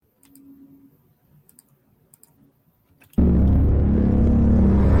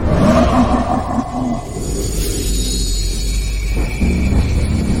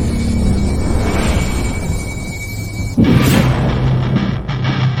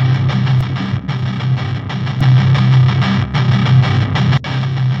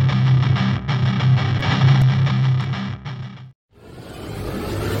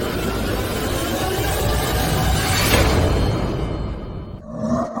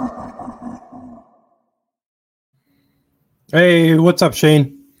Hey, what's up,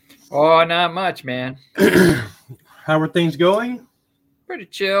 Shane? Oh, not much, man. How are things going? Pretty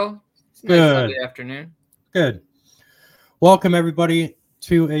chill. It's a nice Good, Sunday afternoon. good. Welcome, everybody,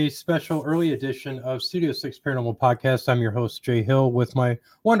 to a special early edition of Studio 6 Paranormal Podcast. I'm your host, Jay Hill, with my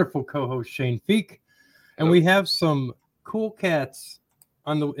wonderful co-host, Shane Feek. And we have some cool cats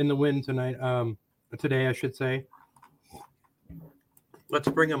in the wind tonight. Today, I should say. Let's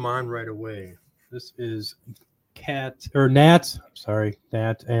bring them on right away. This is Nat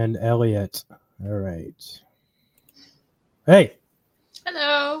and Eliot. All right. Hey.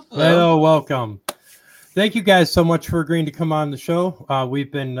 Hello, welcome. Thank you guys so much for agreeing to come on the show.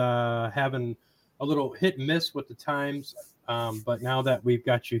 We've been having a little hit and miss with the times, but now that we've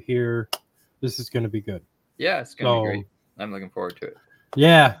got you here, this is going to be good. Yeah, it's going to be great. I'm looking forward to it.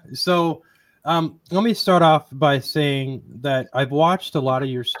 Yeah, so let me start off by saying that I've watched a lot of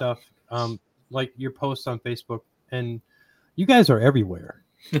your stuff, like your posts on Facebook, and you guys are everywhere.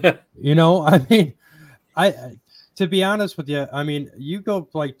 I mean, to be honest with you, I mean, you go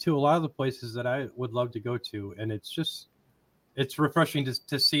like to a lot of the places that I would love to go to, and it's refreshing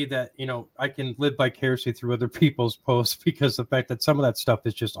to see that, I can live vicariously through other people's posts because the fact that some of that stuff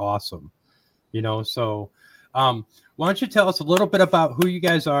is just awesome, so why don't you tell us a little bit about who you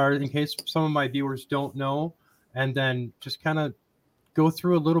guys are in case some of my viewers don't know, and then just kind of go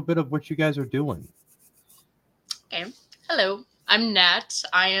through a little bit of what you guys are doing. Okay. Hello. I'm Nat.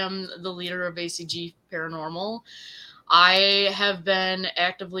 I am the leader of ACG Paranormal. I have been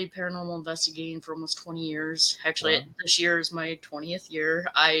actively paranormal investigating for almost 20 years. Actually, wow. This year is my 20th year.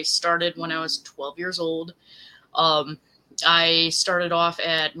 I started when I was 12 years old. I started off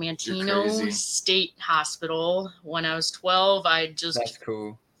at Manteno State Hospital when I was 12. I just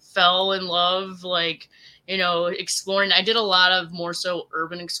fell in love, exploring. I did a lot of more so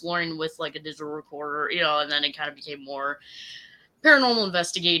urban exploring with like a digital recorder, and then it kind of became more paranormal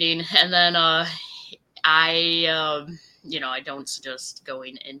investigating. And then I don't suggest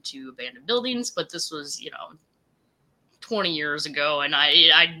going into abandoned buildings, but this was 20 years ago, and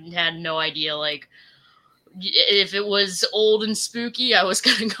I had no idea if it was old and spooky, I was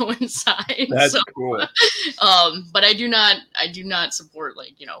gonna go inside. That's cool. But I do not support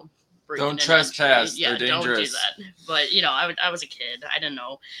don't trespass. Yeah, they're dangerous. Don't do that. But I was a kid. I didn't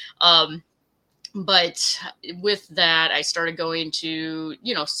know. But with that, I started going to,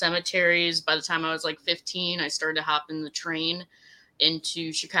 cemeteries. By the time I was like 15, I started to hop in the train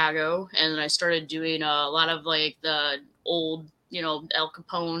into Chicago. And then I started doing a lot of like the old, El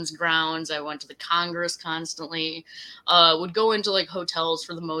Capone's grounds. I went to the Congress constantly, would go into like hotels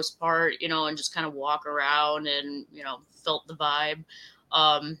for the most part, and just kind of walk around and, felt the vibe.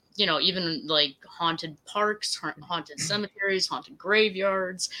 Even like haunted parks, haunted cemeteries, haunted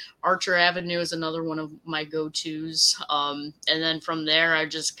graveyards. Archer Avenue is another one of my go-tos. And then from there, I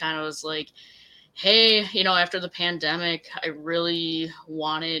just kind of was like, hey, after the pandemic, I really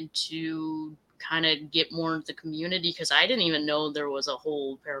wanted to kind of get more into the community because I didn't even know there was a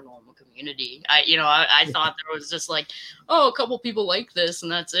whole paranormal community. I thought there was just like, oh, a couple people like this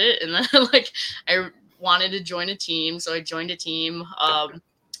and that's it. And then I wanted to join a team, so I joined a team.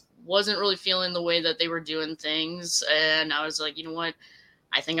 Wasn't really feeling the way that they were doing things, and I was like, you know what,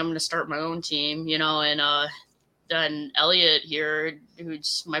 I think I'm going to start my own team, and then Eliot here,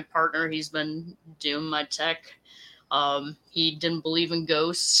 who's my partner, he's been doing my tech. He didn't believe in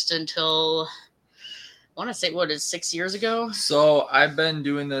ghosts until, I want to say, 6 years ago? So I've been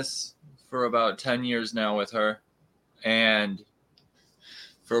doing this for about 10 years now with her, and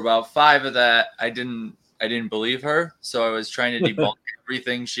for about 5 of that, I didn't believe her. So I was trying to debunk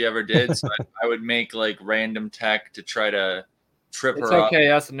everything she ever did. So I would make like random tech to try to trip her up. It's okay,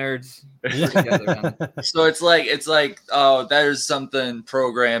 us nerds. So it's like, oh, there's something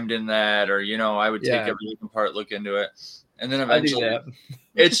programmed in that, or I would take everything apart, look into it, and then eventually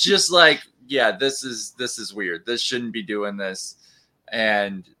it's just like, yeah, this is weird. This shouldn't be doing this,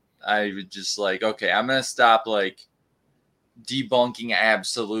 and I would just like, okay, I'm gonna stop like debunking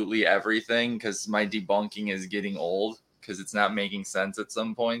absolutely everything because my debunking is getting old because it's not making sense at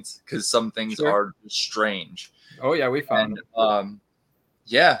some points because some things are strange. Oh yeah, we found it.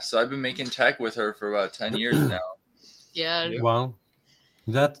 Yeah, so I've been making tech with her for about 10 years now. Yeah. Well,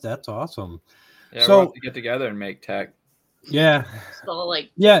 that's awesome. Yeah, so we'll have to get together and make tech. Yeah. So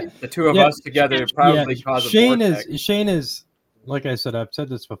the two of us together probably cause Shane is like I said, I've said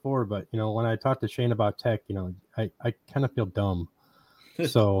this before, but when I talk to Shane about tech, I kind of feel dumb.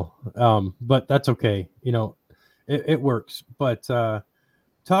 So, but that's okay. It works. But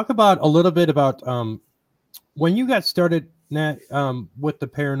talk about a little bit about when you got started, Nat, with the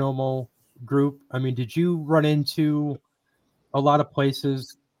paranormal group. I mean, did you run into a lot of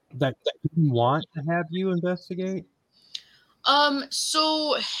places that want to have you investigate?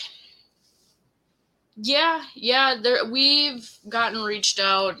 So yeah, we've gotten reached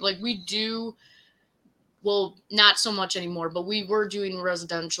out. Like we do, well, not so much anymore, but we were doing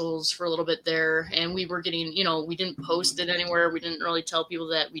residentials for a little bit there, and we were getting, we didn't post it anywhere. We didn't really tell people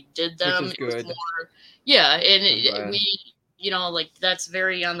that we did them. Which is good. Yeah, and we, like that's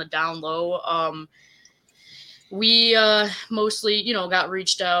very on the down low. We mostly, got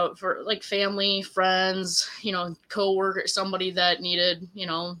reached out for like family, friends, co-worker, somebody that needed,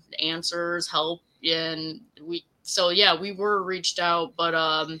 answers, help, and we were reached out, but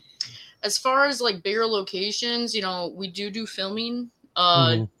as far as like bigger locations, we do filming.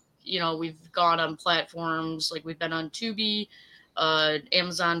 We've gone on platforms like we've been on Tubi,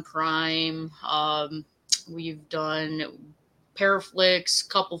 Amazon Prime. We've done Paraflix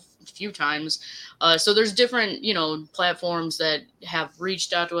a few times. So there's different, platforms that have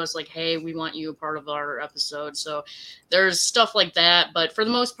reached out to us like, hey, we want you a part of our episode. So there's stuff like that. But for the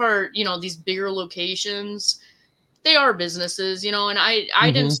most part, these bigger locations, they are businesses, and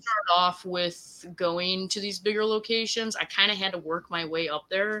I didn't start off with going to these bigger locations. I kind of had to work my way up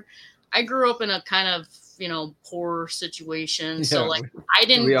there. I grew up in a kind of, poor situation. Yeah, so like I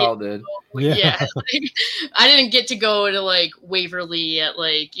didn't we all did. I didn't get to go to like Waverly at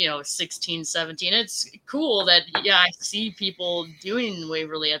like, 16, 17. It's cool that, I see people doing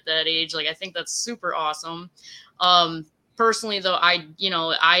Waverly at that age. Like, I think that's super awesome. Personally, though,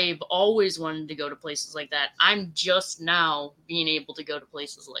 I've always wanted to go to places like that. I'm just now being able to go to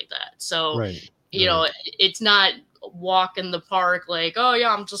places like that. So, it's not walk in the park like, oh,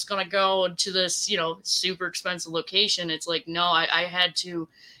 yeah, I'm just going to go to this, super expensive location. It's like, no, I had to,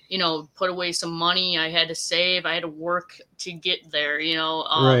 put away some money. I had to save. I had to work to get there,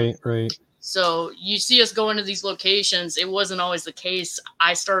 Right. So you see us going to these locations. It wasn't always the case.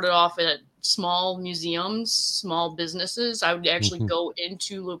 I started off at small museums, small businesses. I would actually go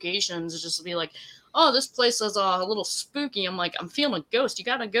into locations just to be like, oh, this place is a little spooky. I'm like, I'm feeling a ghost. You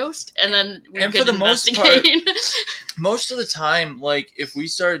got a ghost? And then for the most part, most of the time, like if we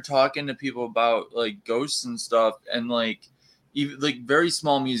started talking to people about like ghosts and stuff, and like even like very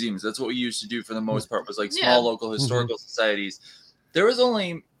small museums, that's what we used to do for the most part, was like small local historical societies. There was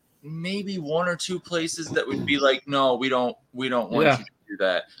only maybe one or two places that would be like, no, we don't want you to do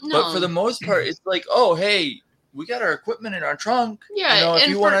that. No. But for the most part, it's like, oh, hey, we got our equipment in our trunk. Yeah, if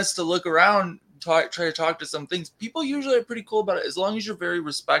you want us to look around, try to talk to some things, people usually are pretty cool about it as long as you're very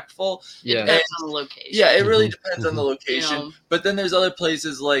respectful. It depends on the location. Yeah, it really depends on the location. But then there's other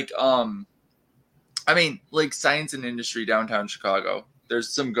places like like Science and Industry downtown Chicago. There's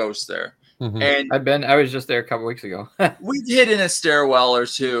some ghosts there. And I was just there a couple weeks ago. We'd hid in a stairwell or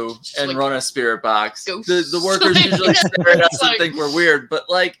two and run a spirit box. The workers usually stare at us and think we're weird, but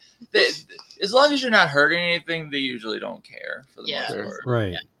like as long as you're not hurting anything, they usually don't care for the most part.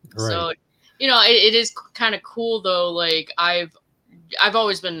 Right. So it is kind of cool though. Like I've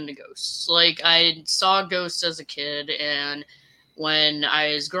always been into ghosts. Like I saw ghosts as a kid, and when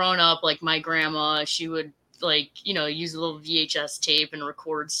I was growing up, like my grandma, she would like, use a little VHS tape and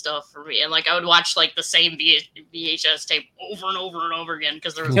record stuff for me. And like, I would watch like the same VHS tape over and over and over again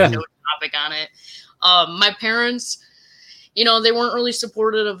because there was no topic on it. My parents, they weren't really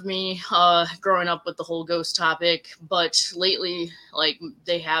supportive of me growing up with the whole ghost topic, but lately, like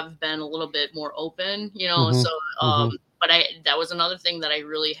they have been a little bit more open, so, but that was another thing that I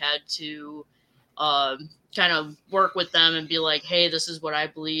really had to kind of work with them and be like, hey, this is what I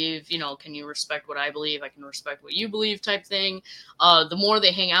believe, can you respect what I believe? I can respect what you believe type thing. The more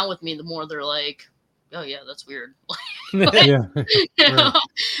they hang out with me, the more they're like, oh yeah, that's weird. Right.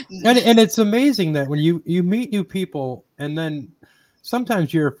 And it's amazing that when you meet new people, and then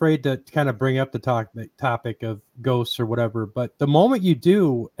sometimes you're afraid to kind of bring up the topic of ghosts or whatever, but the moment you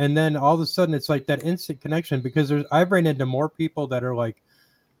do, and then all of a sudden it's like that instant connection, because I've ran into more people that are like,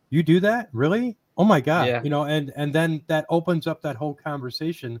 you do that? Really? Oh my God. And then that opens up that whole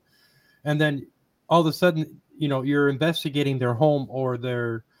conversation. And then all of a sudden, you're investigating their home or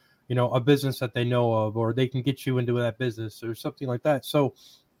their, a business that they know of, or they can get you into that business or something like that. So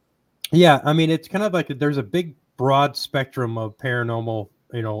yeah, I mean, it's kind of like there's a big broad spectrum of paranormal,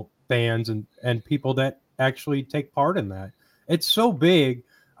 fans and people that actually take part in that. It's so big.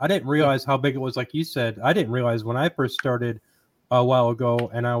 I didn't realize how big it was. Like you said, I didn't realize when I first started a while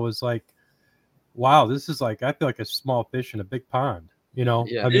ago, and I was like, wow, this is like, I feel like a small fish in a big pond, I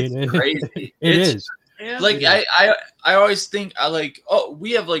mean, it's crazy. It is. Yeah. Like I always think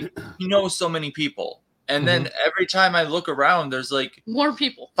we have like, so many people. And then every time I look around, there's like more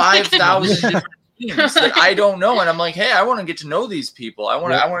people, 5,000 different names that I don't know, and I'm like, hey, I want to get to know these people. I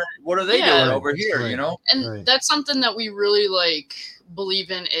want, what are they doing over here? You know, and that's something that we really like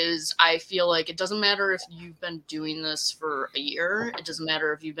believe in. Is I feel like it doesn't matter if you've been doing this for a year. It doesn't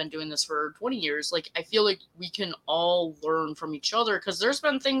matter if you've been doing this for 20 years. Like, I feel like we can all learn from each other, because there's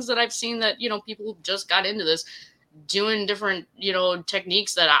been things that I've seen that, you know, people who just got into this doing different, you know,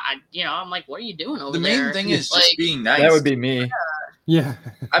 techniques that I'm like, what are you doing over there? The main thing is like, just being nice. That would be me. Yeah.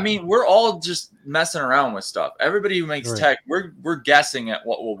 I mean, we're all just messing around with stuff. Everybody who makes tech, we're guessing at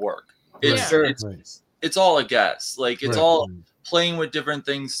what will work. It's all a guess. Like, it's all playing with different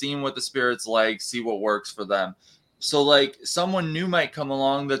things, seeing what the spirits like, see what works for them. So, like, someone new might come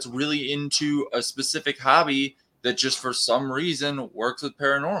along that's really into a specific hobby that just for some reason works with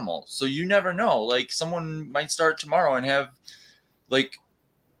paranormal. So you never know. Like, someone might start tomorrow and have, like,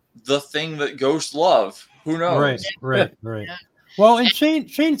 the thing that ghosts love. Who knows? Right. Yeah. Well, and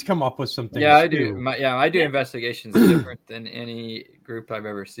Shane's come up with some things. Yeah, I do. I do investigations different than any group I've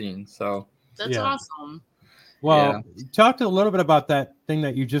ever seen. So that's awesome. Well, talk a little bit about that thing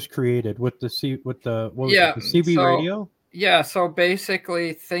that you just created with the CB radio. Yeah. So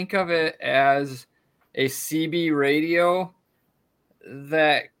basically, think of it as a CB radio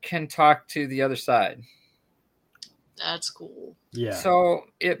that can talk to the other side. That's cool. Yeah. So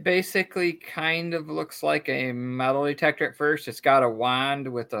it basically kind of looks like a metal detector at first. It's got a wand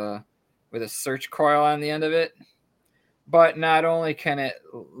with a search coil on the end of it. But not only can it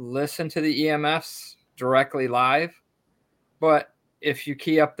listen to the EMFs directly live, but if you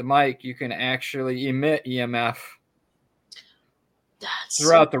key up the mic, you can actually emit EMF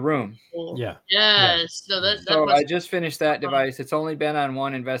throughout the room. Cool. Yeah. Yes. Yeah. So I just finished that device. It's only been on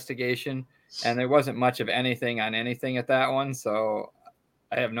one investigation, and there wasn't much of anything on anything at that one. So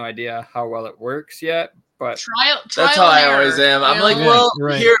I have no idea how well it works yet. But that's how I always am. I'm like,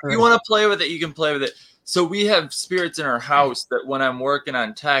 here, if you want to play with it, you can play with it. So we have spirits in our house that when I'm working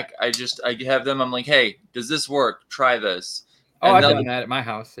on tech, I have them. I'm like, hey, does this work? Try this. Oh, I've done that at my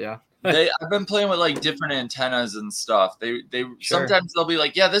house. Yeah. I've been playing with like different antennas and stuff. They sometimes they'll be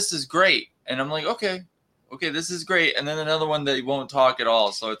like, yeah, this is great. And I'm like, okay, this is great. And then another one that won't talk at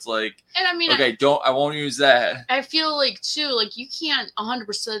all. So it's like, and I mean, I won't use that. I feel like too, like you can't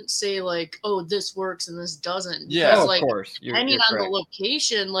 100% say like, oh, this works and this doesn't. Yeah, like, of course. Depending on the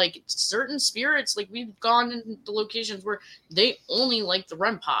location, like certain spirits, like we've gone into locations where they only like the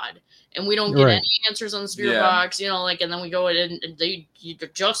REM pod. And we don't get any answers on the spirit box, you know, like, and then we go in and they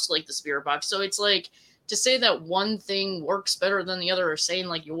just like the spirit box. So it's like, to say that one thing works better than the other, or saying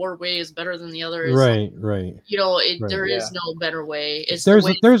like your way is better than the other is right. You know, there is no better way. It's there's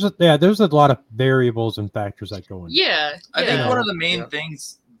a lot of variables and factors that go in. Yeah. I think one of the main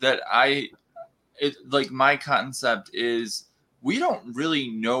things that my concept is we don't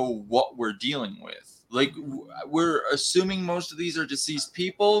really know what we're dealing with. Like, we're assuming most of these are deceased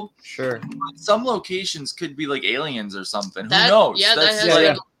people. Sure. Some locations could be like aliens or something. Who knows? Yeah, that has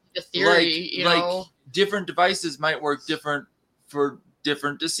like a theory, you know. Like, different devices might work different for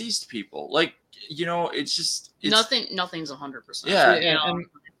different deceased people. Like, you know, it's just nothing's 100%. Yeah.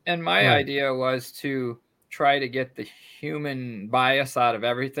 And my idea was to try to get the human bias out of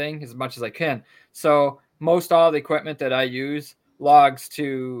everything as much as I can. So most all the equipment that I use logs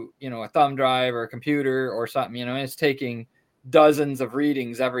to, you know, a thumb drive or a computer or something, you know, and it's taking dozens of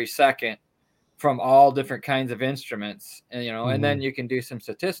readings every second from all different kinds of instruments, and, you know, and then you can do some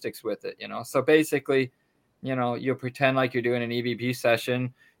statistics with it, you know. So basically, you know, you'll pretend like you're doing an EVP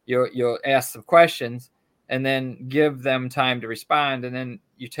session, you'll ask some questions and then give them time to respond. And then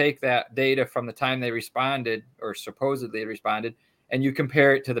you take that data from the time they responded or supposedly responded, and you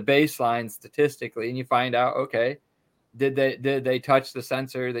compare it to the baseline statistically, and you find out, okay, did they touch the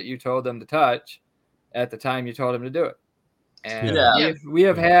sensor that you told them to touch at the time you told them to do it? And we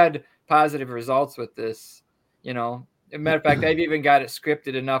have had positive results with this, you know. As a matter of fact, I've even got it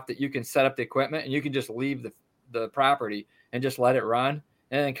scripted enough that you can set up the equipment and you can just leave the property and just let it run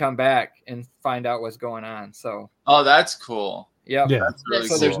and then come back and find out what's going on. So that's cool. Yeah. That's really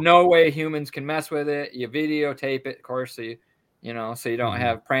so cool. There's no way humans can mess with it. You videotape it, of course, so you know, so you don't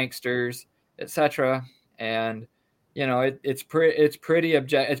have pranksters, etc. And you know, it's pretty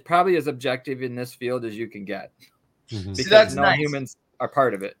objective. It's probably as objective in this field as you can get, because no humans are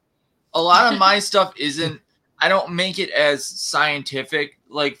part of it. A lot of my stuff isn't. I don't make it as scientific.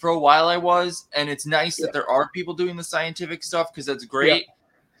 Like, for a while I was, and it's nice that there are people doing the scientific stuff because that's great. Yeah.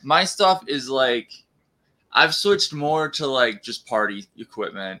 My stuff is like, I've switched more to like just party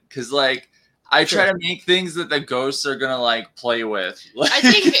equipment because like I try to make things that the ghosts are gonna like play with. I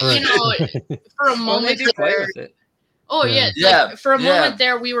think you know, for a moment Oh yeah, like for a moment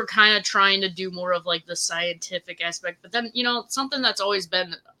there, we were kind of trying to do more of like the scientific aspect, but then something that's always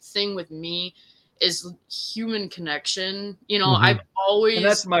been a thing with me is human connection. I've always, and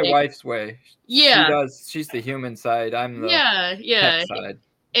that's my wife's way. Yeah, she's the human side. I'm the pet side.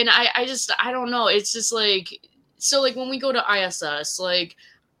 And I don't know. It's just like, so like when we go to ISS, like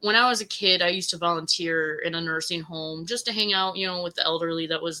when I was a kid, I used to volunteer in a nursing home just to hang out, with the elderly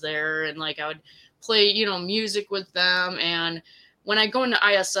that was there, and like I would play, music with them. And when I go into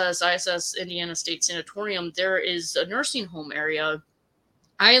ISS, Indiana State Sanatorium, there is a nursing home area.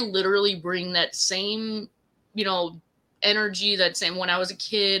 I literally bring that same, energy, that same when I was a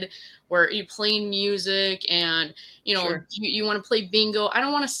kid, where you playing music and, Sure. you want to play bingo. I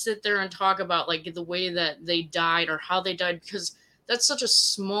don't want to sit there and talk about like the way that they died or how they died, because that's such a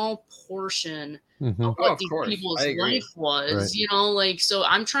small portion of what these people's life was, like, so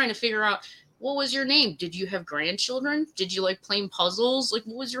I'm trying to figure out, what was your name? Did you have grandchildren? Did you like playing puzzles? Like,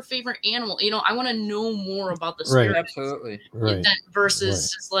 what was your favorite animal? I want to know more about the spirit. Absolutely.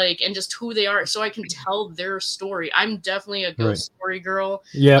 Versus just like, and just who they are, so I can tell their story. I'm definitely a ghost story girl.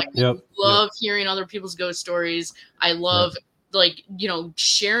 I love hearing other people's ghost stories. I love like,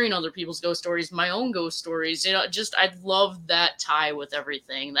 sharing other people's ghost stories, my own ghost stories. I love that tie with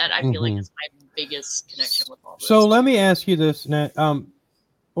everything. That I feel like is my biggest connection with all this. So let me ask you this, Nat,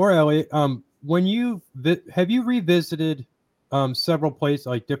 or Elliot, when have you revisited several places,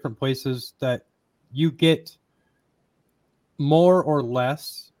 like different places that you get more or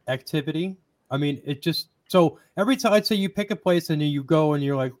less activity? I mean, it just, so every time, I'd say you pick a place and then you go and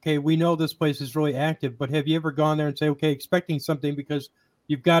you're like, okay, we know this place is really active, but have you ever gone there and say, okay, expecting something because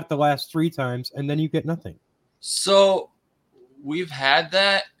you've got it the last 3 times and then you get nothing? So we've had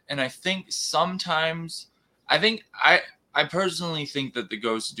that. And I think sometimes, I personally think that the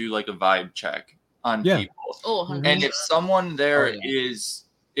ghosts do like a vibe check on people. Oh, 100%. And if someone there is,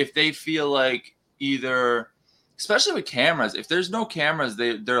 if they feel like either, especially with cameras, if there's no cameras,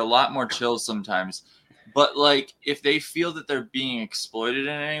 they're a lot more chill sometimes. But like if they feel that they're being exploited in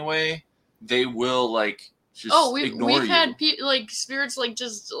any way, they will like just ignore you. We've had like spirits like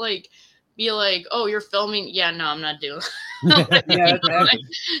just like be like, oh, you're filming? Yeah, no, I'm not doing. Not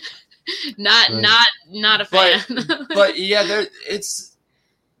a fan. But yeah,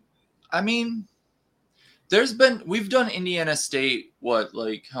 we've done Indiana State,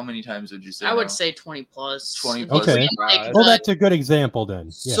 like how many times would you say? I would say 20 plus. 20 plus. Okay. Well, that's a good example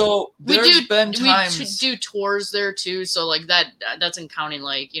then. Yeah. So we do tours there too. So like that's in counting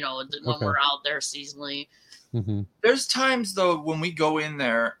like, when we're out there seasonally. There's times though when we go in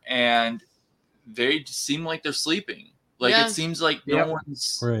there and they seem like they're sleeping. Like it seems like no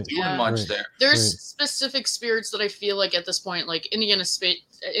one's doing much there. There's specific spirits that I feel like at this point, like Indiana State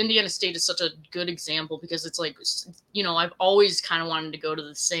is such a good example, because it's like, I've always kind of wanted to go to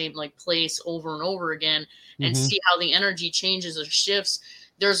the same like place over and over again and see how the energy changes or shifts.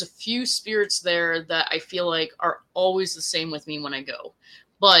 There's a few spirits there that I feel like are always the same with me when I go.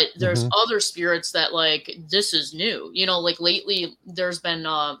 But there's other spirits that like, this is new. Like lately there's been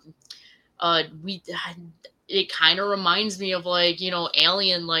it kind of reminds me of like,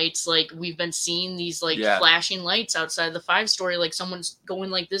 alien lights. Like we've been seeing these like flashing lights outside the 5-story. Like someone's going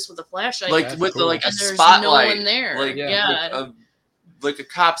like this with a flashlight. Like with like a there's spotlight. No one there. Like a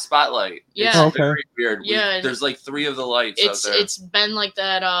cop spotlight. Yeah. It's very weird. Yeah. There's like 3 of the lights out there. It's been like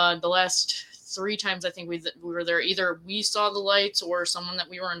that the last 3 times I think we were there. Either we saw the lights or someone that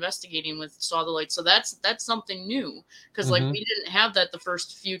we were investigating with saw the lights. So that's something new, because like we didn't have that the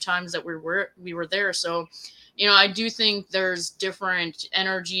first few times that we were there. So I do think there's different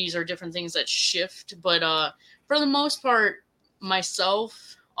energies or different things that shift, but for the most part,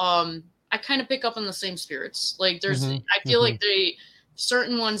 myself, I kind of pick up on the same spirits. Like there's, I feel like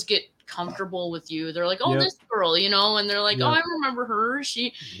certain ones get comfortable with you. They're like, oh, this girl, and they're like, oh, I remember her.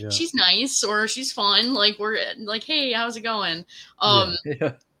 She's nice, or she's fun. Like we're like, hey, how's it going?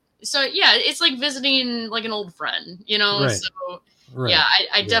 So yeah, it's like visiting like an old friend, So. Right. Yeah,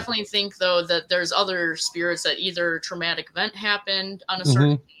 I definitely think though that there's other spirits that either traumatic event happened on a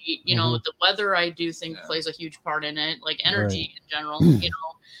certain date, the weather I do think plays a huge part in it, like energy in general,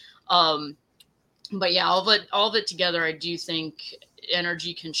 but yeah, all of it together, I do think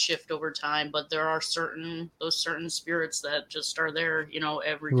energy can shift over time, but there are certain spirits that just are there,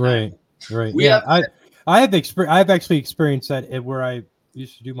 every time. Right. I've actually experienced that where I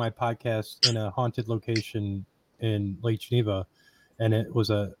used to do my podcast in a haunted location in Lake Geneva. And it was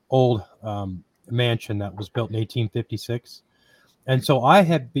an old mansion that was built in 1856. And so I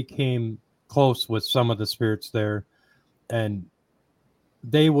had became close with some of the spirits there. And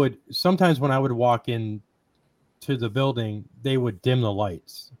they would, sometimes when I would walk in to the building, they would dim the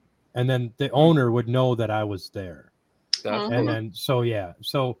lights, and then the owner would know that I was there. And then so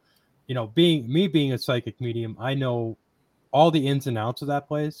being a psychic medium, I know all the ins and outs of that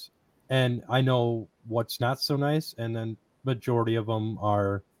place, and I know what's not so nice, and then majority of them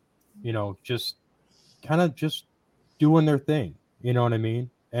are, just kind of just doing their thing, you know what I mean?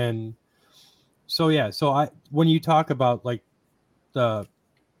 And so when you talk about like the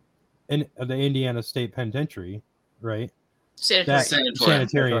Indiana State Penitentiary, right?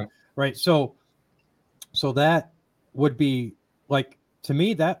 Sanitarium, right? So that would be like, to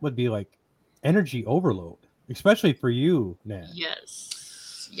me, that would be like energy overload, especially for you, Nat.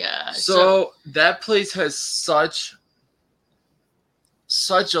 Yes. Yeah. So that place has such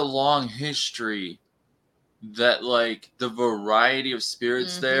a long history that like the variety of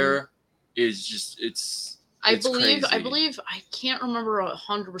spirits there is just I believe I can't remember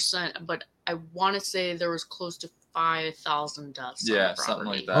 100%, but I want to say there was close to 5,000 deaths. Yeah, something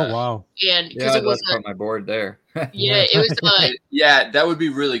like that. Oh wow! And because it was on my board there. It was. Yeah, that would be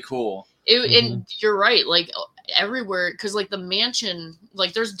really cool. And you're right, like everywhere, because like the mansion,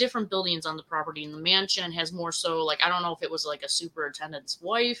 like there's different buildings on the property, and the mansion has more so like, I don't know if it was like a superintendent's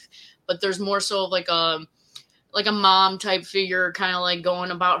wife, but there's more so like a mom type figure, kind of like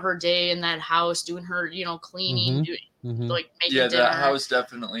going about her day in that house, doing her, cleaning, like making dinner. That house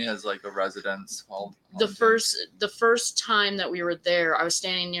definitely has like a residence hall. The first time that we were there, I was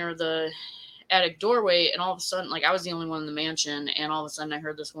standing near the attic doorway, and all of a sudden, like, I was the only one in the mansion, and all of a sudden I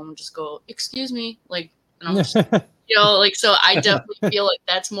heard this woman just go, "Excuse me," like, and I'm just, like, so I definitely feel like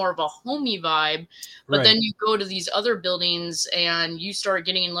that's more of a homey vibe. But then you go to these other buildings and you start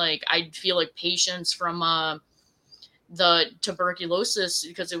getting like, I feel like patients from the tuberculosis,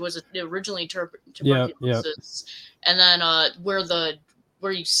 because it was originally tuberculosis, and then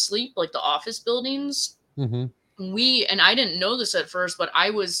where you sleep, like the office buildings. And I didn't know this at first, but I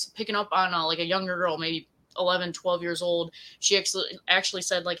was picking up on like a younger girl, maybe 11, 12 years old. She actually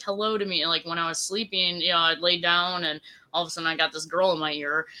said like hello to me, like when I was sleeping. I'd lay down, and all of a sudden I got this girl in my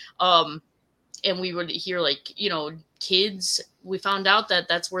ear, and we would hear like kids. We found out that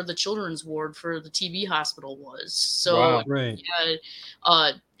that's where the children's ward for the TB hospital was. So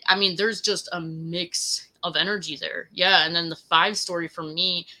I mean, there's just a mix of energy there. And then the 5-story for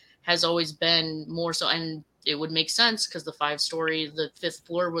me has always been more so, and it would make sense because the 5-story, the 5th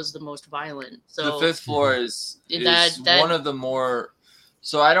floor was the most violent. So the 5th floor is one of the more.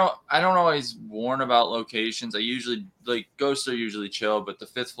 So I don't always warn about locations. I usually like ghosts are usually chill, but the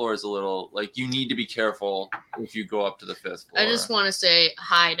 5th floor is a little like, you need to be careful if you go up to the 5th floor. I just want to say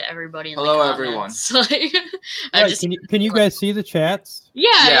hi to everybody. Hello, everyone. Can you guys see the chats?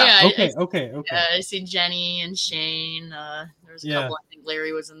 Yeah. Okay. Yeah, I see Jenny and Shane. There's a couple. I think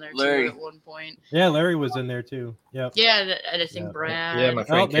Larry was in there too at one point. Yeah, Larry was in there too. Yep. Yeah, and I think Brad. Yeah, my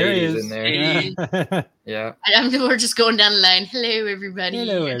friend Katie's in there. Yeah. We're just going down the line. Hello, everybody.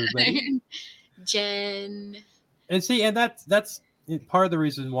 Hello, everybody. Jen. And see, and that's part of the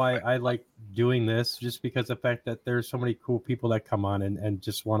reason why I like doing this, just because of the fact that there's so many cool people that come on and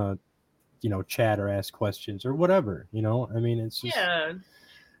just want to, chat or ask questions or whatever. I mean,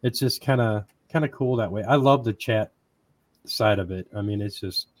 it's just kind of cool that way. I love the chat side of it. I mean,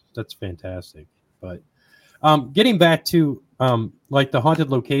 that's fantastic. But getting back to like the haunted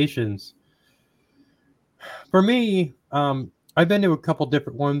locations, for me, I've been to a couple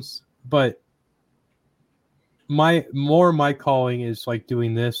different ones, but my calling is like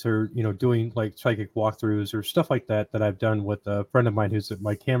doing this, or doing like psychic walkthroughs or stuff like that I've done with a friend of mine who's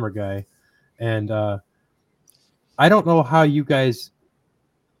my camera guy. And I don't know how you guys,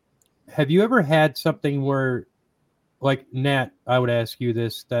 have you ever had something where, like, Nat, I would ask you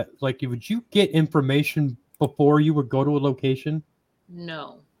this, that like, would you get information before you would go to a location?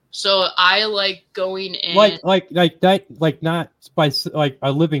 No. So I like going in like that, like not by like a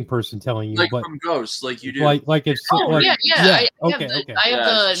living person telling you, like but from ghosts, like you do. Like if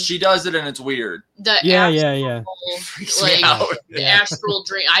she does it and it's weird. The astral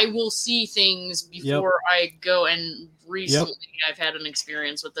dream. I will see things before I go, and recently I've had an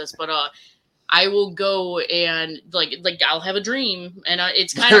experience with this, but I will go and like I'll have a dream, and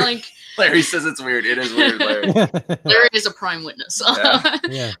it's kind of like Larry says it's weird. It is weird, Larry. Larry is a prime witness.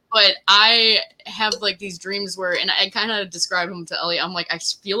 Yeah. But I have like these dreams where, and I kind of describe them to Elliot. I'm like, I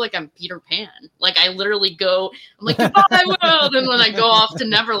feel like I'm Peter Pan. Like I literally go, I'm like, goodbye world, and then I go off to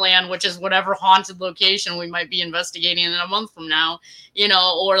Neverland, which is whatever haunted location we might be investigating in a month from now,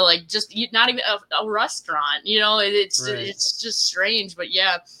 or like just not even a restaurant, it's just strange. But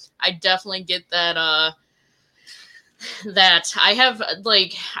yeah, I definitely get that that I have,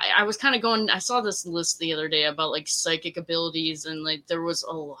 like, I was kind of going, I saw this list the other day about like psychic abilities, and like there was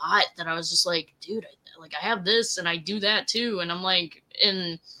a lot that I was just like, dude, I have this and I do that too. And I'm like,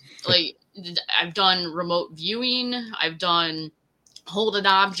 and like I've done remote viewing, I've done hold an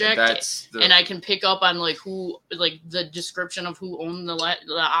object, and I can pick up on like who, like the description of who owned the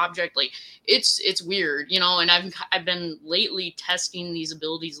object. Like it's weird, you know. And I've been lately testing these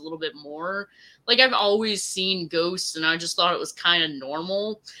abilities a little bit more. Like I've always seen ghosts, and I just thought it was kind of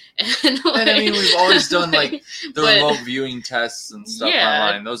normal. And, like, and I mean, we've always done like the remote viewing tests and stuff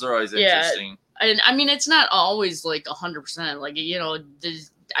online. Those are always interesting. And I mean, it's not always like 100%. Like, you know,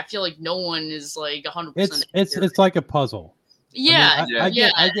 I feel like no one is like 100%. It's like a puzzle. Yeah, I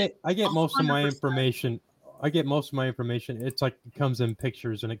get most 100%. Of my information. I get most of my information. It's like it comes in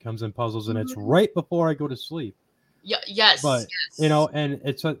pictures and it comes in puzzles, and it's right before I go to sleep. Yeah. Yes. But you know, and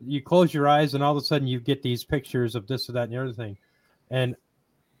it's you close your eyes, and all of a sudden you get these pictures of this or that and the other thing, and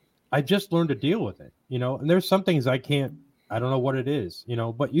I just learned to deal with it. You know, and there's some things I don't know what it is. You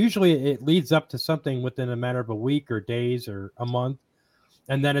know, but usually it leads up to something within a matter of a week or days or a month,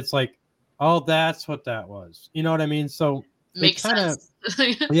 and then it's like, oh, that's what that was. You know what I mean? So. Makes sense.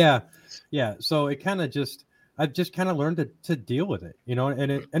 yeah. So it kind of I've just kind of learned to deal with it, you know,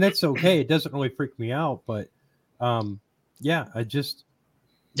 and it's okay. It doesn't really freak me out, but yeah,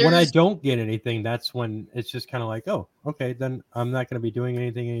 when I don't get anything, that's when it's just kind of like, oh, okay, then I'm not going to be doing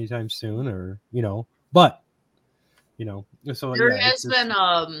anything anytime soon, or you know, but you know, so there has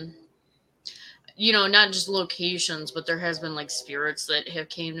been you know, not just locations, but there has been like spirits that have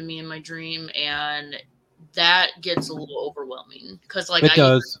came to me in my dream, and that gets a little overwhelming because like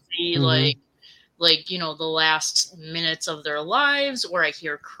I see like you know the last minutes of their lives, or I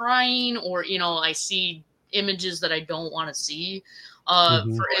hear crying, or you know I see images that I don't want to see. For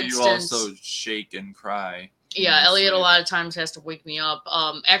instance, you also shake and cry. Yeah, Elliot a lot of times has to wake me up.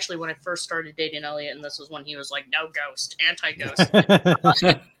 Actually, when I first started dating Elliot, and this was when he was like, no ghost, anti-ghost.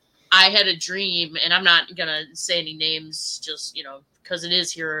 I had a dream, and I'm not gonna say any names, just you know, because it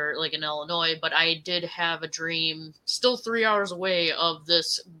is here, like in Illinois. But I did have a dream, still 3 hours away, of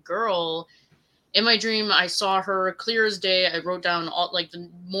this girl. In my dream, I saw her clear as day. I wrote down all like the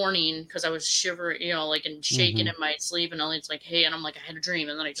morning because I was shivering, you know, like and shaking in my sleep. And Elliot's like, "Hey," and I'm like, "I had a dream,"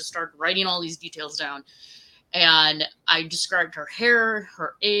 and then I just started writing all these details down. And I described her hair,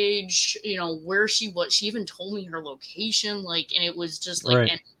 her age, you know, where she was. She even told me her location, like, and it was just like.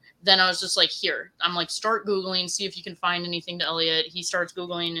 Right. And then I was just like, here, I'm like, start Googling, see if you can find anything to Elliot. He starts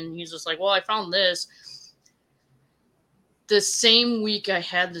Googling, and he's just like, well, I found this. The same week I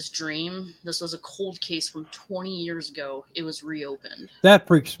had this dream, this was a cold case from 20 years ago. It was reopened. That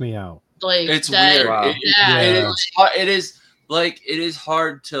freaks me out. Like it's weird. Wow. It is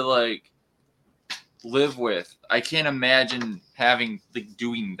hard to like live with. I can't imagine having like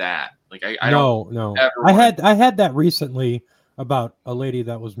doing that. Like I don't. I had that recently about a lady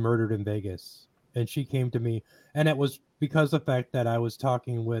that was murdered in Vegas, and she came to me, and it was because of the fact that I was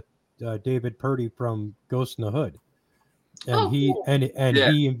talking with David Purdy from Ghost in the Hood, and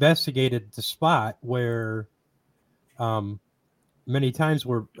he investigated the spot where many times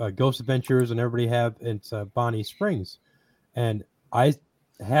where Ghost Adventures and everybody have it's Bonnie Springs, and I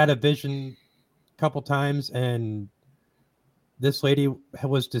had a vision a couple times, and this lady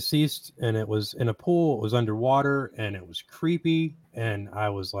was deceased, and it was in a pool. It was underwater, and it was creepy. And I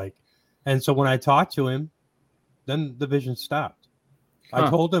was like, and so when I talked to him, then the vision stopped. I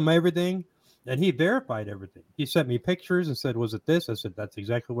told him everything, and he verified everything. He sent me pictures and said, "Was it this?" I said, "That's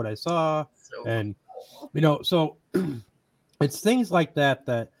exactly what I saw." And you know, so it's things like that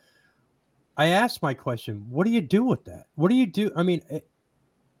that I asked my question: what do you do with that? What do you do? I mean,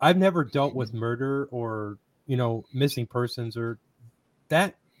 I've never dealt with murder or you know, missing persons or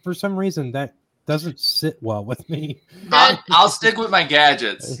that. For some reason, that doesn't sit well with me. I'll stick with my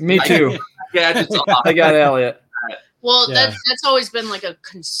gadgets. Me too. Gadgets. I got Elliot. Well, that's always been like a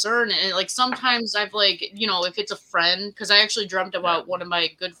concern, and like sometimes I've like you know if it's a friend, because I actually dreamt about one of my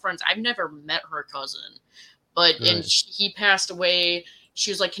good friends. I've never met her cousin, but and he passed away.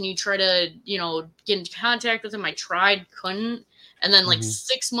 She was like, "Can you try to you know get into contact with him?" I tried, couldn't. And then like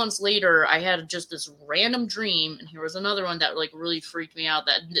 6 months later, I had just this random dream, and here was another one that like really freaked me out.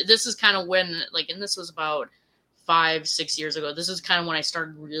 That this is kind of when like, and this was about 5-6 years ago. This is kind of when I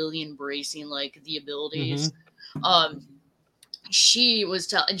started really embracing like the abilities. She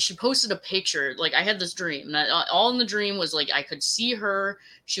was and she posted a picture. Like I had this dream, and all in the dream was like I could see her.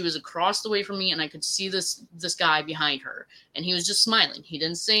 She was across the way from me, and I could see this guy behind her, and he was just smiling. He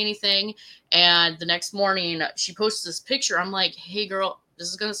didn't say anything. And the next morning, she posted this picture. I'm like, "Hey, girl, this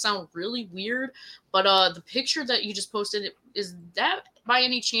is going to sound really weird, but the picture that you just posted, is that by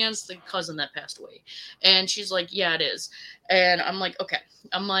any chance the cousin that passed away? And she's like, yeah, it is. And I'm like, okay.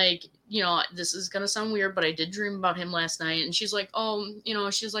 I'm like, this is going to sound weird, but I did dream about him last night. And she's like, oh,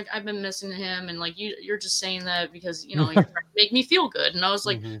 she's like, I've been missing him. And like, you're just saying that because, you're trying to make me feel good. And I was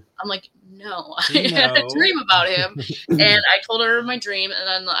like, I'm like, no, I had a dream about him. And I told her my dream. And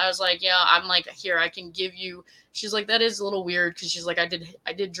then I was like, yeah, I'm like, here, I can give you. She's like, that is a little weird. Cause she's like, I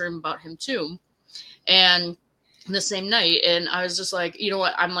did dream about him too. And the same night, and I was just like, you know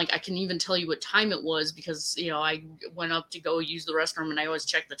what, I'm like, I can even tell you what time it was because I went up to go use the restroom, and I always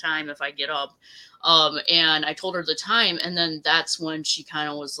check the time if I get up, and I told her the time, and then that's when she kind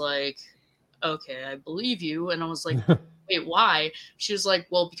of was like, okay, I believe you. And I was like, wait, why? She was like,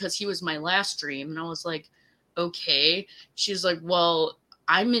 well, because he was my last dream. And I was like, okay. She was like, well,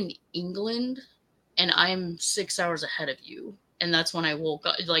 I'm in England and I'm 6 hours ahead of you. And that's when I woke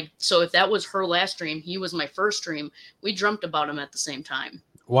up. Like, so if that was her last dream, he was my first dream. We dreamt about him at the same time.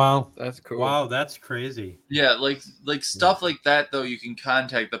 Wow. That's cool. Wow, that's crazy. Yeah, like stuff like that, though, you can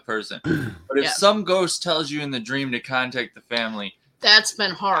contact the person. But if some ghost tells you in the dream to contact the family, that's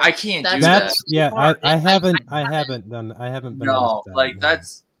been hard. I can't do that. Yeah, I haven't been. I haven't been. No, like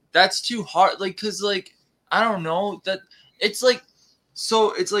that's too hard. Like, cause like I don't know that it's like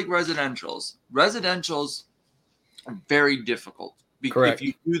so it's like residentials. Residentials are very difficult because if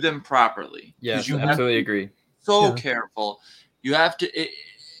you do them properly. Yes, you absolutely agree. So careful. You have to.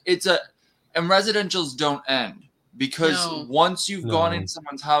 And residentials don't end because once you've gone in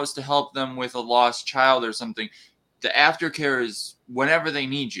someone's house to help them with a lost child or something, the aftercare is whenever they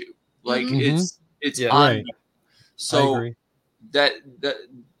need you. Like it's on. Right. So that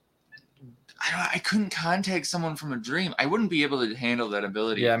I couldn't contact someone from a dream. I wouldn't be able to handle that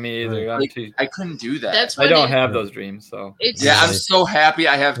ability. Yeah, me either. Like, I couldn't do that. That's I don't have those dreams, so I'm so happy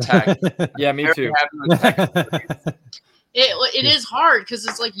I have tech. Yeah, me too. It is hard because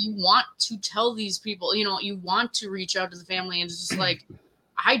it's like you want to tell these people, you want to reach out to the family, and it's just like,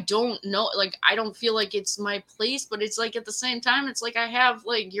 I don't know, like I don't feel like it's my place, but it's like at the same time, it's like I have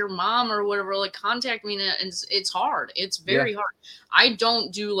like your mom or whatever like contact me, and it's hard. It's very hard. I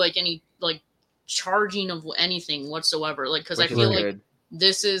don't do like any like charging of anything whatsoever, like because I feel like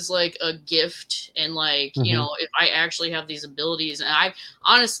this is like a gift, and like if I actually have these abilities, and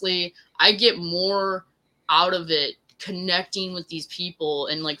I get more out of it connecting with these people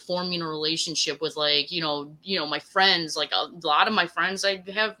and like forming a relationship with like my friends. Like a lot of my friends I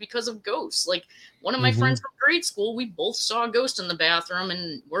have because of ghosts. Like one of my friends from grade school, we both saw a ghost in the bathroom,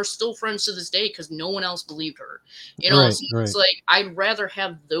 and we're still friends to this day because no one else believed her. It's like I'd rather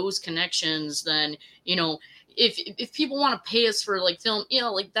have those connections than if people want to pay us for like film,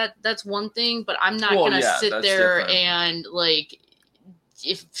 like that's one thing, but I'm not gonna sit there and like,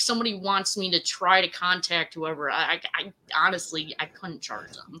 if somebody wants me to try to contact whoever, I honestly, I couldn't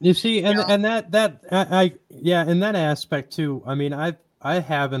charge them. You see, and in that aspect too. I mean, I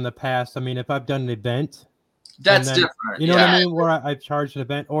have in the past. I mean, if I've done an event, that's different. You know what I mean? Where I've charged an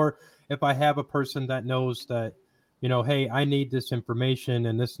event, or if I have a person that knows that, hey, I need this information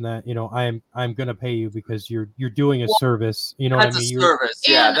and this and that. I'm gonna pay you because you're doing a service. You know what I mean? That's a service.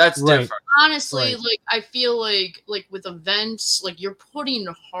 Yeah, that's different. Honestly, like I feel like with events, like you're putting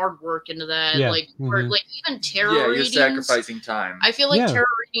hard work into that. Yeah. Like or like even tarot readings, you're sacrificing time. I feel like tarot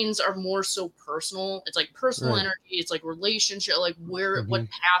readings are more so personal. It's like personal energy. It's like relationship. Like what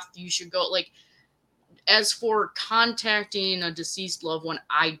path you should go. Like as for contacting a deceased loved one,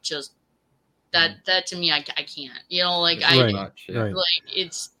 I just. That to me, I can't. Like like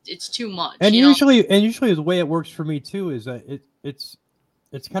it's too much. And usually the way it works for me too is that it's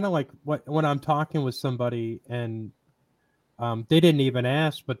kind of like when I'm talking with somebody and they didn't even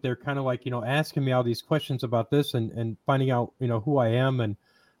ask, but they're kind of like asking me all these questions about this and finding out who I am and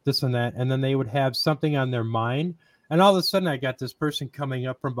this and that, and then they would have something on their mind, and all of a sudden I got this person coming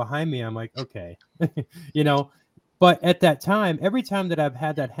up from behind me. I'm like, okay, but at that time, every time that I've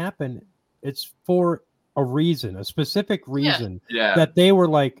had that happen, it's for a reason, a specific reason that they were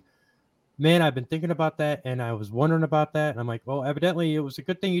like, man, I've been thinking about that and I was wondering about that. And I'm like, well, evidently it was a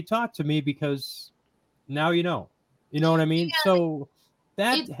good thing you talked to me because now you know what I mean? Yeah, so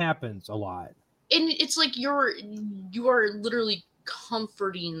that happens a lot. And it's like you are literally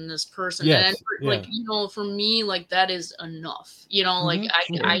comforting this person. Yes, and like, for me, like that is enough, like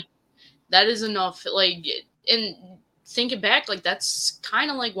I that is enough. Like, and thinking back, like that's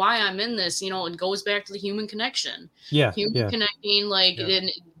kind of like why I'm in this, it goes back to the human connection. Connecting, like, and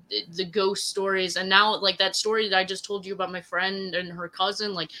the ghost stories. And now, like, that story that I just told you about my friend and her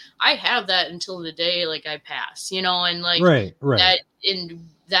cousin, like, I have that until the day, like, I pass, you know, and like right.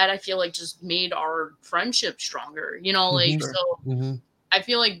 that I feel like just made our friendship stronger, you know, like, so I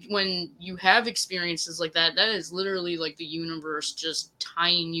feel like when you have experiences like that, that is literally like the universe just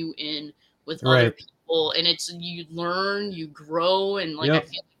tying you in with other people, and it's, you learn, you grow, and like, I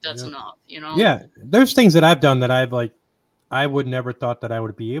feel like that's enough, you know? Yeah. There's things that I've done that I've like, I would never thought that I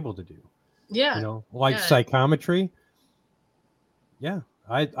would be able to do. Yeah. You know, like psychometry. Yeah.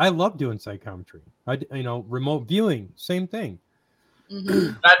 I love doing psychometry. You know, remote viewing, same thing.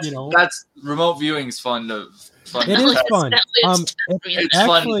 That's remote viewing's fun. It is fun. It's actually,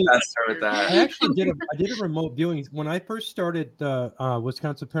 fun to start with that. I actually did a remote viewing when I first started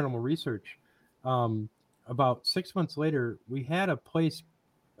Wisconsin Paranormal Research. About 6 months later, we had a place,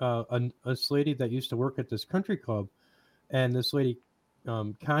 this lady that used to work at this country club, and this lady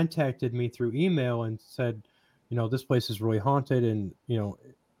contacted me through email and said, you know, this place is really haunted, and you know,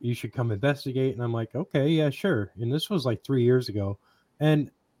 you should come investigate. And I'm like, okay, yeah, sure. And this was like 3 years ago.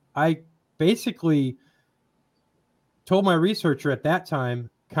 And I basically told my researcher at that time,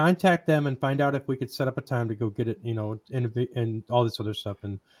 contact them and find out if we could set up a time to go get it, you know, and all this other stuff.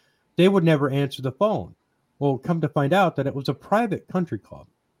 And they would never answer the phone. Well, come to find out that it was a private country club.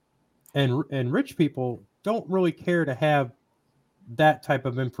 And rich people don't really care to have that type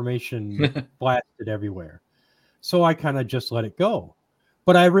of information blasted everywhere. So I kind of just let it go.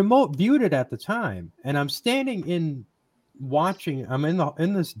 But I remote viewed it at the time, and I'm standing in watching. I'm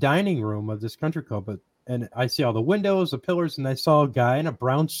in this dining room of this country club, and I see all the windows, the pillars, and I saw a guy in a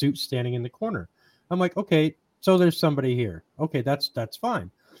brown suit standing in the corner. I'm like, okay, so there's somebody here. Okay, that's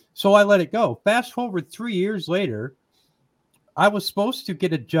fine. So I let it go. Fast forward 3 years later, I was supposed to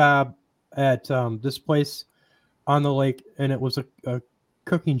get a job at this place on the lake, and it was a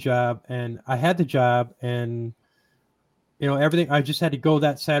cooking job, and I had the job, and you know, everything. I just had to go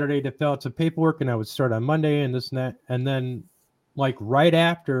that Saturday to fill out some paperwork, and I would start on Monday and this and that. And then, like, right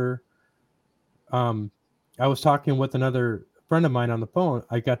after, I was talking with another friend of mine on the phone.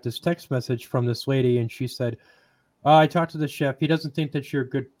 I got this text message from this lady, and she said, I talked to the chef. He doesn't think that you're a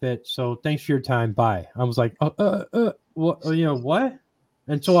good fit. So thanks for your time. Bye. I was like, what, you know, what?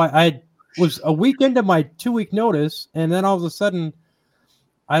 And so I was a week into my 2-week notice. And then all of a sudden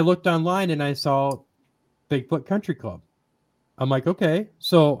I looked online and I saw Bigfoot Country Club. I'm like, okay.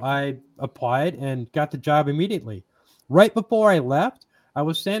 So I applied and got the job immediately. Right before I left, I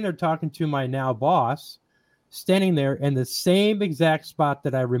was standing there talking to my now boss, standing there in the same exact spot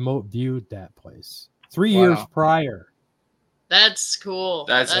that I remote viewed that place 3 years prior. That's cool.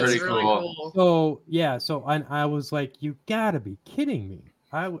 That's pretty really cool. So yeah, so I was like, you gotta be kidding me.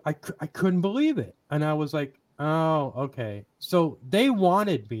 I couldn't believe it. And I was like, oh, okay. So they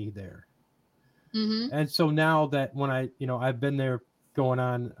wanted me there. And so now that when I've been there going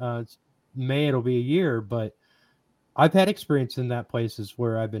on May, it'll be a year, but I've had experience in that places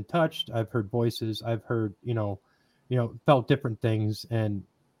where I've been touched. I've heard voices. I've heard, felt different things,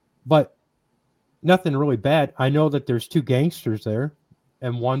 but nothing really bad. I know that there's 2 gangsters there,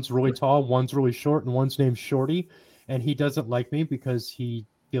 and one's really tall, one's really short, and one's named Shorty, and he doesn't like me because he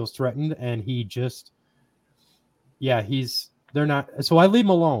feels threatened, and he just, they're not. So I leave him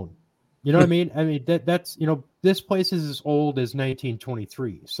alone. You know what I mean? I mean, that's, this place is as old as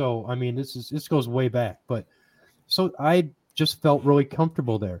 1923. So, I mean, this goes way back, but so I just felt really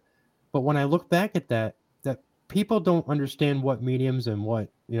comfortable there. But when I look back at that people don't understand what mediums and what,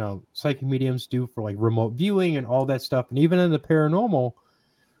 psychic mediums do for like remote viewing and all that stuff. And even in the paranormal,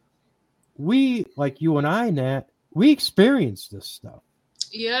 we, like you and I, Nat, we experience this stuff.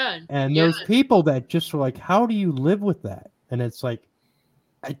 Yeah. And there's people that just are like, how do you live with that? And it's like,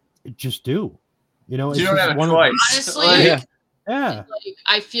 I just do. You don't have a choice. Honestly, yeah. Like,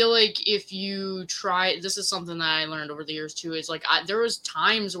 I feel like if you try, this is something that I learned over the years too, is like, there was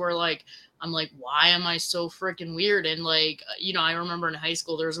times where like, I'm like, why am I so freaking weird? And like, I remember in high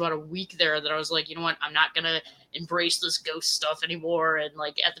school, there was about a week there that I was like, you know what? I'm not going to embrace this ghost stuff anymore. And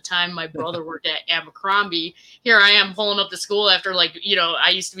like, at the time, my brother worked at Abercrombie. Here I am pulling up to school after like,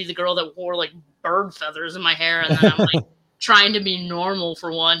 I used to be the girl that wore like bird feathers in my hair. And then I'm like trying to be normal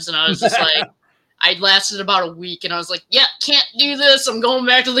for once. And I was just like, I lasted about a week and I was like, yeah, can't do this. I'm going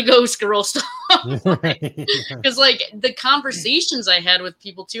back to the ghost girl stuff. Because like the conversations I had with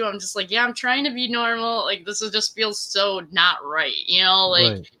people too, I'm just like, yeah, I'm trying to be normal. Like this just feels so not right,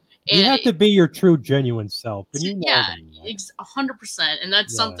 like right. You have to be your true, genuine self. And 100%. And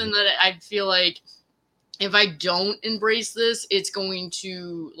that's something that I feel like if I don't embrace this, it's going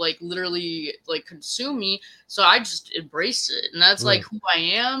to like literally like consume me. So I just embrace it. And that's like who I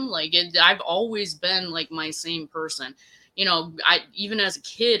am. Like I've always been like my same person. You know, even as a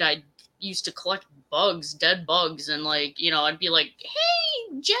kid, I used to collect bugs, dead bugs. And like, you know, I'd be like,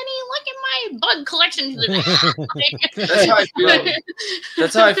 hey, Jenny, look at my bug collection. That's how I feel.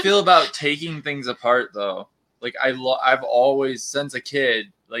 That's how I feel about taking things apart though. Like I've always, since a kid,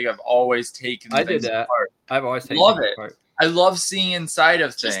 like I've always taken things apart. I've always taken things apart. I love seeing inside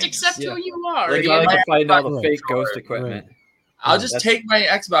of things. Just accept who you are. Like, I like to find all the fake ghost equipment. Right. I'll just take my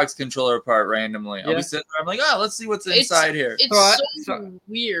Xbox controller apart randomly. I'll be sitting there. I'm like, oh, let's see what's inside here. It's so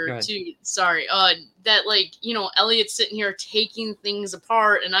weird too. Sorry, that like, you know, Elliot's sitting here taking things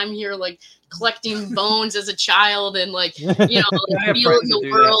apart, and I'm here like collecting bones as a child, and like, you know, like, feeling the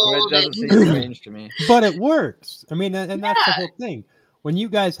world. It doesn't seem strange to me. But it works. I mean, and that's the whole thing. When you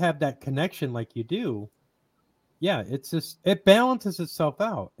guys have that connection like you do, yeah, it's just, it balances itself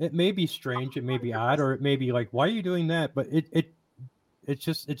out. It may be strange, it may be odd, or it may be like, why are you doing that? But it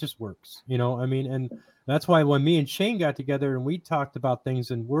just works, you know. I mean, and that's why when me and Shane got together and we talked about things,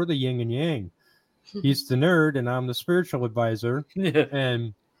 and we're the yin and yang. He's the nerd and I'm the spiritual advisor.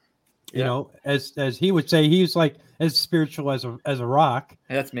 And you know, as he would say, he's like as spiritual as a rock.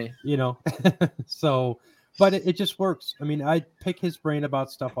 That's me. You know. So but it just works. I mean, I pick his brain about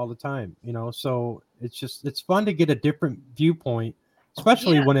stuff all the time, you know, so it's fun to get a different viewpoint,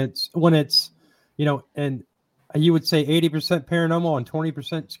 especially when it's, you know, and you would say 80% paranormal and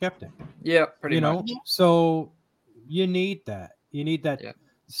 20% skeptic. Yeah, pretty much. Know? So you need that. You need that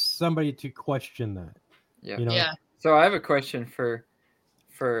somebody to question that. Yeah. You know? So I have a question for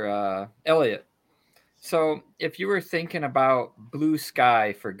Elliot. So if you were thinking about blue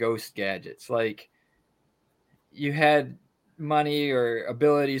sky for ghost gadgets, like you had money or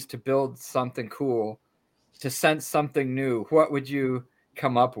abilities to build something cool, to sense something new, what would you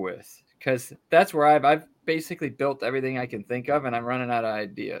come up with? Because that's where I've basically built everything I can think of, and I'm running out of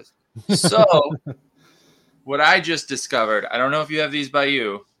ideas. So what I just discovered, I don't know if you have these by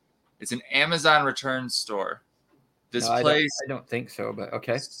you, it's an Amazon return store. This place, I don't think so, but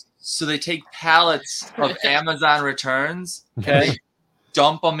okay. So they take pallets of Amazon returns and they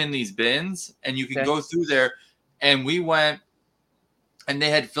dump them in these bins, and you can go through there. And we went, and they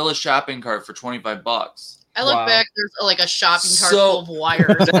had fill a shopping cart for $25. I look back, there's like a shopping cart full of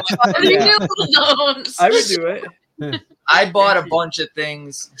wires. I would do it. I bought a bunch of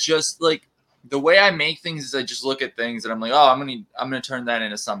things. Just like the way I make things is I just look at things and I'm like, oh, I'm gonna turn that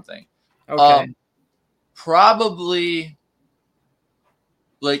into something. Okay. Probably,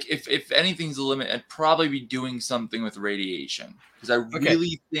 like if anything's a limit, I'd probably be doing something with radiation, because I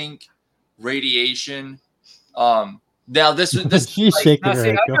really think radiation. Now this she's like, shaking her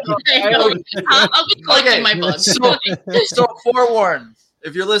head. I'll be collecting my bugs. So forewarn,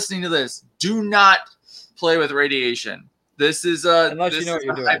 if you're listening to this, do not play with radiation. This is unless you know what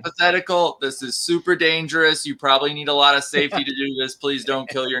you're doing. Hypothetical. This is super dangerous. You probably need a lot of safety to do this. Please don't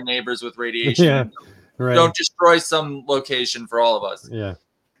kill your neighbors with radiation. Yeah, right. Don't destroy some location for all of us. Yeah.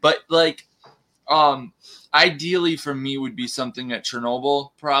 But like, ideally for me would be something at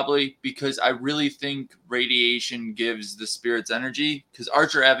Chernobyl, probably, because I really think radiation gives the spirits energy. Because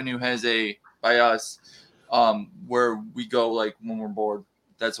Archer Avenue has by us, where we go like when we're bored.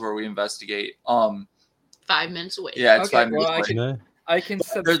 That's where we investigate. 5 minutes away. Yeah, it's 5 minutes away. I can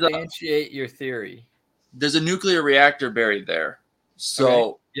substantiate your theory. There's a nuclear reactor buried there.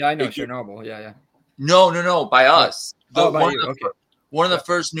 So yeah, I know Chernobyl. Yeah. No, by us. By you. Okay. One of the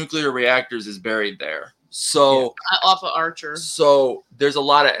first nuclear reactors is buried there. So off of Archer. So there's a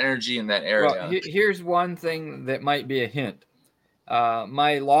lot of energy in that area. Well, here's one thing that might be a hint.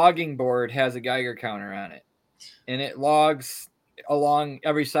 My logging board has a Geiger counter on it, and it logs along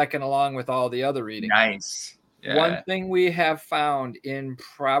every second along with all the other readings. Nice. Yeah. One thing we have found in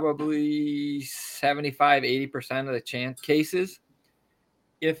probably 75-80% of the cases,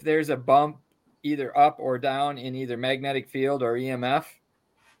 if there's a bump either up or down in either magnetic field or EMF,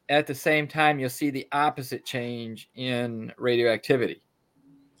 at the same time, you'll see the opposite change in radioactivity.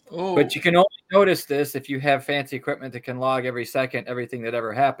 Oh. But you can only notice this if you have fancy equipment that can log every second everything that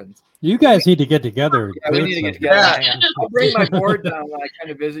ever happens. You guys need to get together. Yeah, we need to get together. Yeah. I'll bring my board down when I kind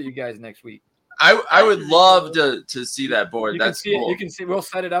of visit you guys next week. I would love to see that board. That's cool. You can see. We'll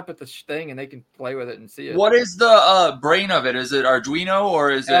set it up at the thing, and they can play with it and see it. What is the brain of it? Is it Arduino or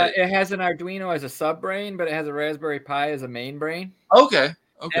is it? It has an Arduino as a sub brain, but it has a Raspberry Pi as a main brain. Okay.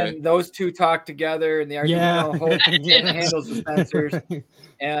 And those two talk together, and the Arduino handles the sensors,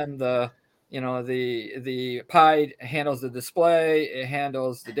 and the Pi handles the display. It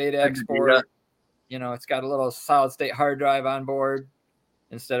handles the data export. it's got a little solid state hard drive on board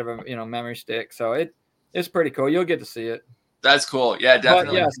instead of a memory stick. So it's pretty cool. You'll get to see it. That's cool. Yeah,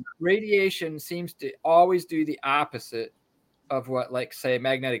 definitely. But yes, radiation seems to always do the opposite of what, like, say,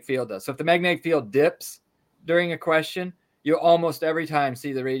 magnetic field does. So if the magnetic field dips during a question, you almost every time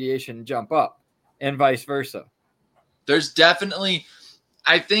see the radiation jump up, and vice versa. There's definitely,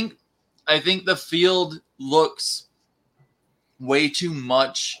 I think the field looks way too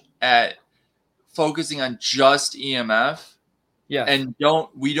much at focusing on just EMF. Yeah. And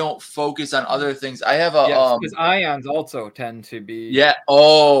we don't focus on other things. I have because ions also tend to be. Yeah.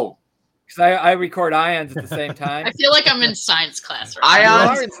 Oh. Because I record ions at the same time. I feel like I'm in science class right now.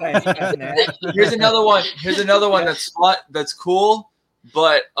 Ions. You are in science class, man. Here's another one. That's cool,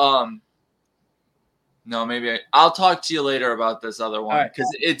 but no, maybe I'll talk to you later about this other one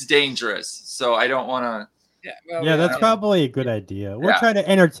because it's dangerous. So I don't want to. Yeah, that's probably a good idea. We're trying to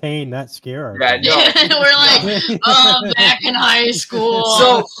entertain, not scare ourselves. Yeah, no. We're like, back in high school.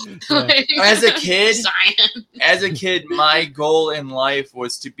 So, as a kid, my goal in life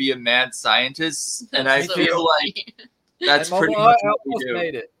was to be a mad scientist, and I feel like that's pretty much what we do.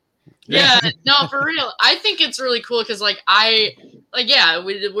 Made it. Yeah, no, for real. I think it's really cool because, we're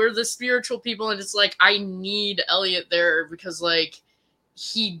the spiritual people, and it's like I need Elliot there because, like,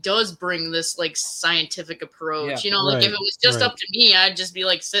 he does bring this like scientific approach, if it was just up to me, I'd just be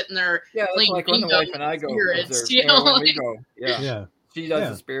like sitting there. Yeah, playing like when the wife and I go spirits, when we go. Yeah. She does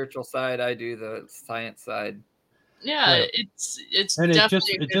the Yeah. spiritual side, I do the science side. Yeah, it's and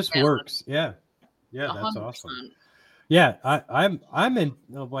definitely it just works. Yeah, that's 100%. awesome. Yeah, I'm in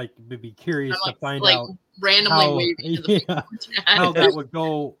like be curious to find out randomly how, waving to the how that would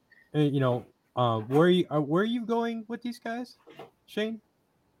go. Where are you going with these guys, Shane?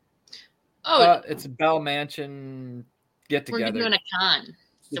 Oh, it's a Bell Mansion get together. We're doing a con.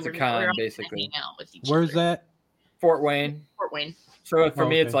 It's a con, basically. Out with each Where's other. that? Fort Wayne. So for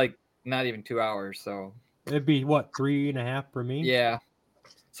me, it's like not even 2 hours. So it'd be what, 3.5 for me? Yeah.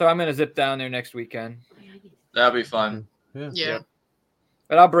 So I'm gonna zip down there next weekend. That'll be fun. Yeah.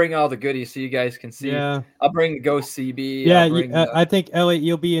 But I'll bring all the goodies so you guys can see. Yeah. I'll bring the Ghost CB. Yeah, I think Elliot,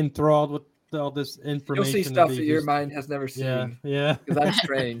 you'll be enthralled with all this information. You'll see stuff that your mind has never seen. Yeah. Because I'm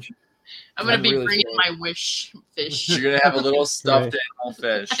strange. I'm going to be bringing my wish fish. You're going to have a little stuffed animal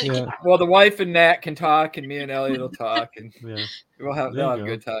fish. Yeah. Well, the wife and Nat can talk, and me and Elliot will talk, and they'll have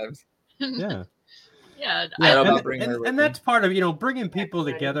good times. Yeah. Yeah. And that's part of, bringing people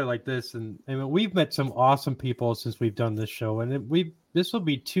together like this. And we've met some awesome people since we've done this show. And this will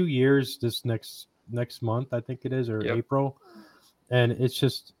be 2 years this next next month, I think it is, or April. And it's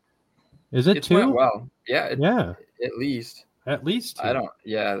just, is it 2? Went well. Yeah. Yeah. At least. At least 2.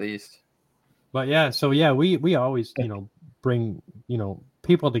 At least. But yeah, so yeah, we always, bring,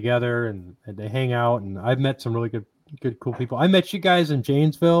 people together and they hang out. And I've met some really good, cool people. I met you guys in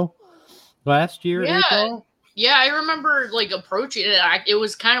Janesville last year in April. Yeah, I remember approaching it. It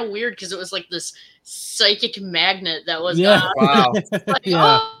was kind of weird because it was like this psychic magnet that was wow.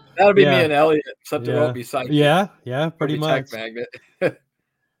 That'll be me and Elliot, except it won't be psychic. Yeah, pretty much. Tech magnet.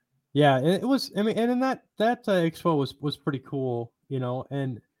 Yeah, it was. I mean, and that expo was pretty cool,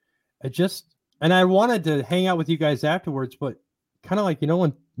 and I wanted to hang out with you guys afterwards, but kind of like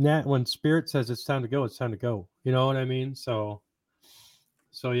when Spirit says it's time to go, it's time to go. You know what I mean? So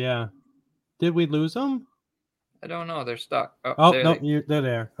yeah. Did we lose them? I don't know. They're stuck. They're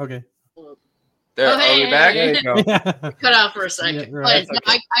there. Okay. Are we back? There you go. Cut out for a second. Yeah, right. But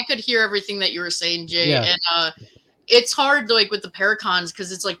I could hear everything that you were saying, Jay. Yeah. And it's hard with the Paracons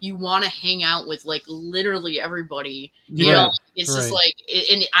because it's like you want to hang out with literally everybody. You know, it's just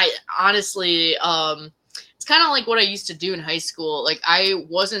and I honestly, it's kind of like what I used to do in high school. Like I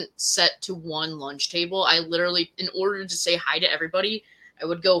wasn't set to one lunch table. I literally, in order to say hi to everybody, I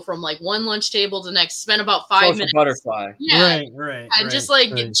would go from one lunch table to the next, spend about 5 minutes. Butterfly. Yeah. Right. And just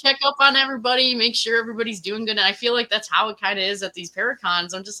check up on everybody, make sure everybody's doing good. And I feel like that's how it kind of is at these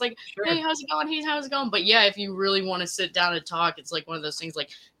Paracons. I'm just like, hey, how's it going? Hey, how's it going? But yeah, if you really want to sit down and talk, it's one of those things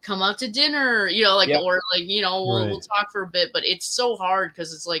come out to dinner, or we'll talk for a bit. But it's so hard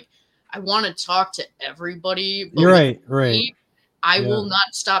because it's I want to talk to everybody. But right. I will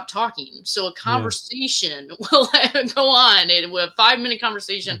not stop talking. So a conversation will go on. A 5-minute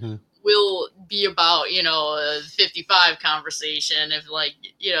conversation will be about, a 55 conversation. If and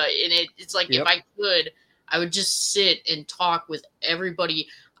it's if I could, I would just sit and talk with everybody.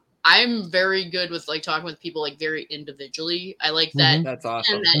 I'm very good with talking with people very individually. I like that. That's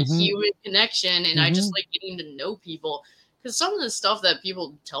awesome. And that human connection. And I just like getting to know people. Because some of the stuff that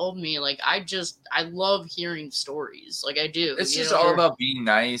people told me, I love hearing stories. I do. It's just all about being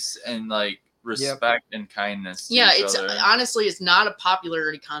nice and respect and kindness to yeah, each it's other. honestly, it's not a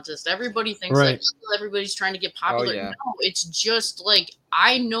popularity contest. Everybody thinks Right. like everybody's trying to get popular. Oh, yeah. No, it's just like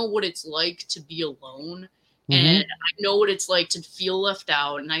I know what it's like to be alone, Mhm. and I know what it's like to feel left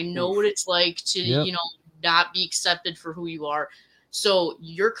out, and I know what it's like to Yep. you know not be accepted for who you are. So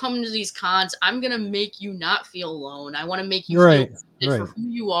you're coming to these cons. I'm gonna make you not feel alone. I want to make you Right, feel accepted for right. who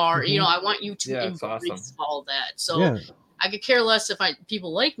you are. You Mhm. know, I want you to Yeah, it's embrace awesome. all that. So. Yeah. I could care less if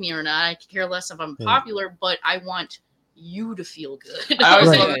people like me or not. I could care less if I'm Yeah. popular, but I want you to feel good. I always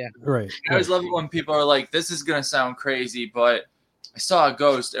Right. love Right. I always love it when people are like, "This is gonna sound crazy, but I saw a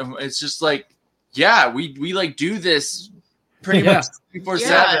ghost," and it's just like, yeah, we like do this pretty Yeah. much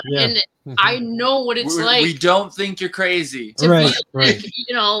 24/7. Yeah. And I know what it's like We don't think you're crazy. to Right, be right. like,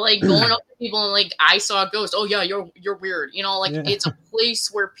 you know, like going up to people and like, I saw a ghost. Oh yeah, you're weird. You know, like Yeah. it's a place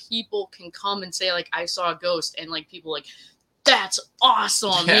where people can come and say like, I saw a ghost, and like people like, that's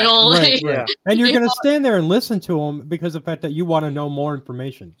awesome. Yeah. You know, Right, like, right. And you're going to stand there and listen to them because of the fact that you want to know more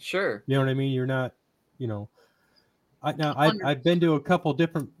information. Sure. You know what I mean? You're not, you know. I've been to a couple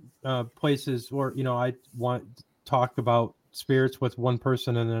different places where I want to talk about spirits with one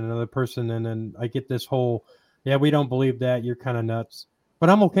person and then another person, and then I get this whole, yeah, we don't believe that, you're kind of nuts, but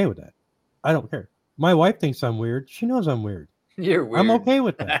I'm okay with that. I don't care. My wife thinks I'm weird. She knows I'm weird. You're weird. I'm okay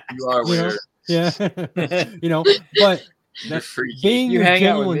with that. You are You know? weird. Yeah. But You're freaky. being You your hang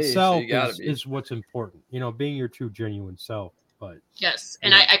out with genuine me, so self you gotta be. is what's important. Being your true genuine self. But yes.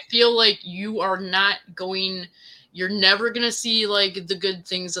 And Yeah. I feel like you're never going to see like the good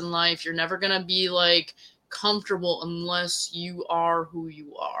things in life. You're never going to be like comfortable unless you are who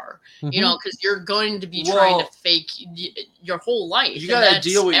you are, Mhm. you know, because you're going to be trying to fake your whole life. You gotta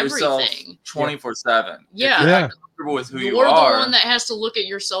deal with yourself 24/7. Yeah. If you're Yeah. not comfortable with who you You're are. the one that has to look at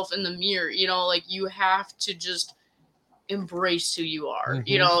yourself in the mirror. You know, like you have to just embrace who you are.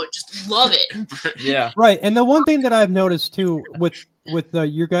 You Mhm. know, just love it. Yeah. right. And the one thing that I've noticed too with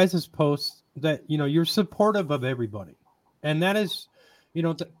your guys' posts that you're supportive of everybody, and that is,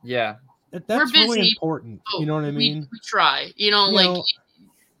 Yeah. that's We're really busy. important. Oh, You know what I mean? We try. You know, like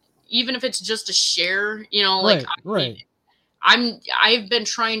even if it's just a share. You know, like right. I've been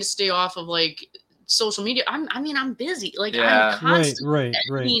trying to stay off of like social media. I'm busy. Like Yeah. I'm constantly Right.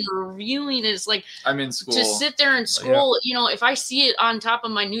 editing, reviewing. It's like I'm in school. to sit there and scroll. You know, if I see it on top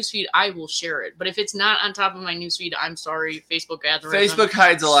of my newsfeed, I will share it. But if it's not on top of my newsfeed, I'm sorry. Facebook algorithm. Facebook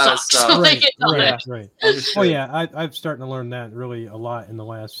hides a lot of sucks. stuff. Like, Right. Understood. Oh yeah, I'm starting to learn that really a lot in the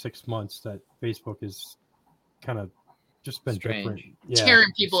last 6 months, that Facebook is kind of just been Strange. different. Yeah.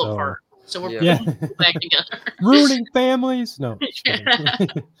 tearing people apart. So we're Yeah. putting people back together. Ruining families. No. Just kidding.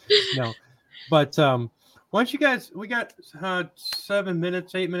 No. But why don't you guys, we got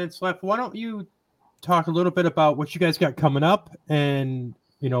 8 minutes left. Why don't you talk a little bit about what you guys got coming up and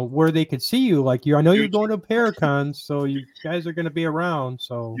where they could see you? Like I know you're going to Paracons, so you guys are going to be around.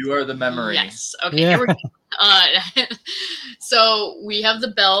 So You are the memory. Yes. Okay. Yeah. Here we go. So we have the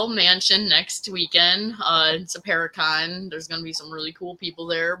Bell Mansion next weekend. It's a Paracon. There's going to be some really cool people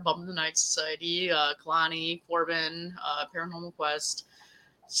there. Bum the Night Society, Kalani, Corbin, Paranormal Quest.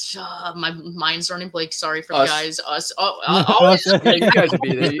 My mind's running blank. Sorry for the guys. Us. Always Yeah, you guys will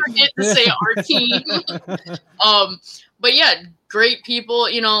be there. forget to say our team. But yeah, great people.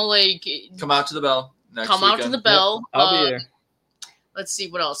 Like Come out to the Bell next come out to weekend. the Bell. I'll be there. Let's see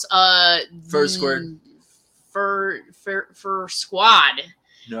what else. Fur Squared. For squad.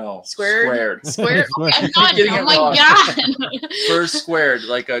 No. Squared. Squared. Oh my god. Fur Squared,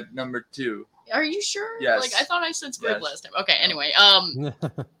 like a number 2. Are you sure? Yes. Like I thought I said squared Yes. last time. Okay. Anyway,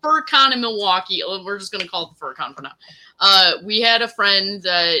 FurCon in Milwaukee. We're just gonna call it the FurCon for now. We had a friend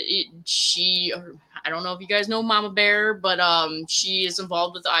that I don't know if you guys know Mama Bear, but she is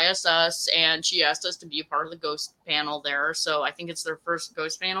involved with the ISS, and she asked us to be a part of the ghost panel there. So I think it's their first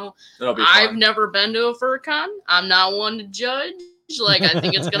ghost panel. That'll be I've fun. never been to a FurCon. I'm not one to judge. Like I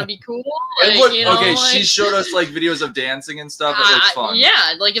think it's gonna be cool. She showed us like videos of dancing and stuff. It looks fun.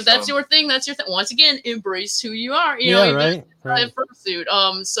 Yeah, like if that's your thing, that's your thing. Once again, embrace who you are. You know, right.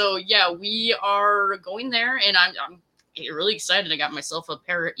 fursuit. So yeah, we are going there, and I'm really excited. I got myself a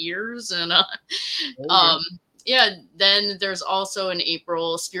pair of ears, and yeah. Then there's also in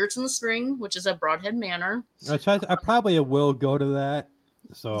April Spirits in the Spring, which is at Broadhead Manor. I probably will go to that.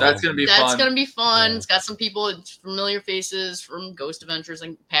 So That's gonna be fun. That's gonna be fun. Yeah. It's got some people, familiar faces from Ghost Adventures,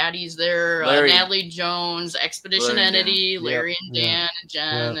 and Patty's there. Larry. Natalie Jones, Expedition Larry and Entity, Dan. Larry and Dan, Yep. and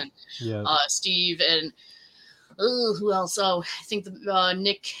Jen, and yeah. Steve, and who else? Oh, I think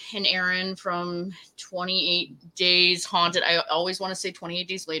Nick and Aaron from 28 Days Haunted. I always want to say 28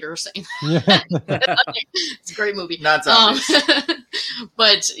 Days Later. Saying it's a great movie. Not zombies.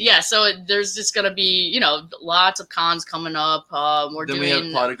 But yeah, so there's just gonna be lots of cons coming up. We're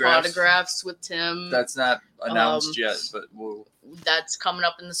doing photographs with Tim. That's not announced yet, but that's coming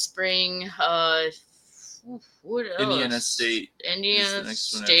up in the spring. What else? Indiana State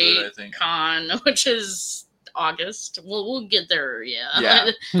Con, which is August. We'll get there. Yeah,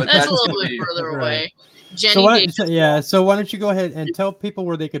 but that's a little bit further away. Jenny so why don't you go ahead and tell people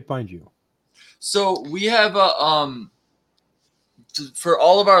where they could find you? So we have a for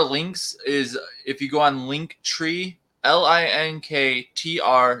all of our links is if you go on Linktree,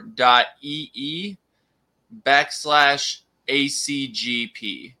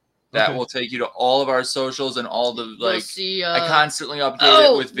 linktr.ee/ACGP. That will take you to all of our socials and all the I constantly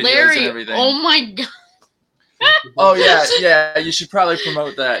update it with videos Larry, and everything. Oh my god. Oh yeah, you should probably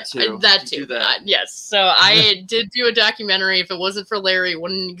promote that too. That too. Yes. So I did do a documentary. If it wasn't for Larry, it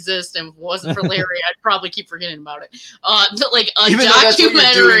wouldn't exist. And if it wasn't for Larry, I'd probably keep forgetting about it. Like a even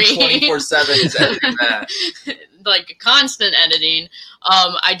documentary. 24/7 is editing that. Like constant editing.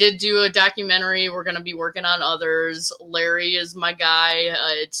 I did do a documentary. We're gonna be working on others. Larry is my guy.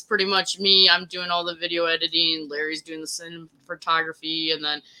 It's pretty much me. I'm doing all the video editing. Larry's doing the cinematography, and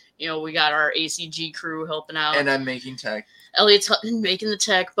then we got our ACG crew helping out. And I'm making tech. Elliot's making the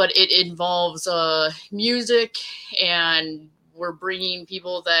tech, but it involves music, and we're bringing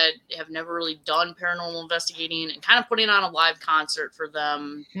people that have never really done paranormal investigating and kind of putting on a live concert for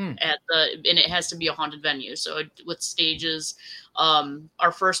them and it has to be a haunted venue. So with stages,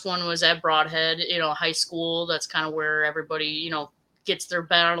 our first one was at Broadhead, high school. That's kind of where everybody, gets their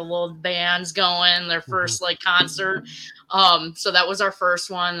little bands going, their first concert. So that was our first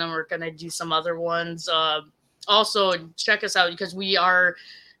one. Then we're going to do some other ones. Also check us out because we are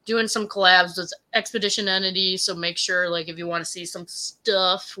doing some collabs with Expedition Entity. So make sure if you want to see some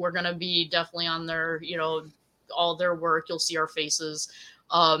stuff, we're going to be definitely on their, all their work. You'll see our faces.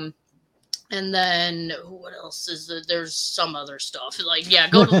 And then what else is there? There's some other stuff.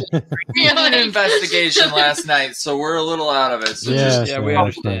 Go to we did an investigation last night, so we're a little out of it. So we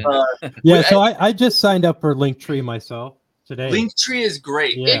understand. So I just signed up for Linktree myself today. Linktree is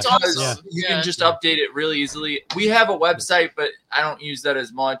great. Yeah. It's awesome. You can just update it really easily. We have a website, but I don't use that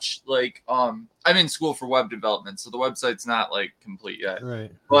as much. I'm in school for web development, so the website's not complete yet.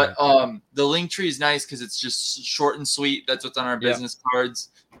 Right. But the Linktree is nice because it's just short and sweet. That's what's on our business cards.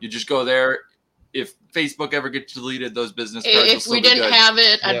 You just go there. If Facebook ever gets deleted, those business cards if we didn't have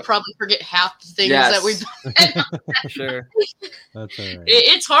it, I'd probably forget half the things that we've done. Sure. That's all right.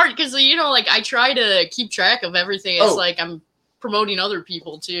 It's hard because, I try to keep track of everything. It's I'm promoting other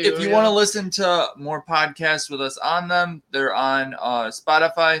people, too. If you want to listen to more podcasts with us on them, they're on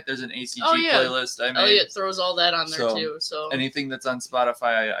Spotify. There's an ACG playlist I made. Elliot throws all that on there, too. So anything that's on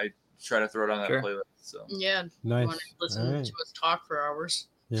Spotify, I try to throw it on that playlist. So yeah. Nice. You want to listen to us talk for hours.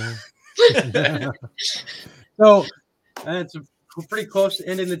 Yeah. So it's pretty close to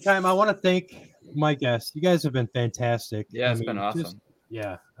ending the time. I want to thank my guests. You guys have been fantastic. Yeah, it's been awesome.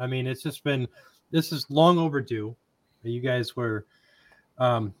 This is long overdue. You guys were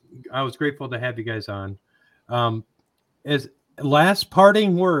I was grateful to have you guys on. As last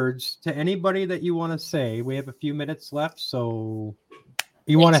parting words to anybody that you want to say, we have a few minutes left, so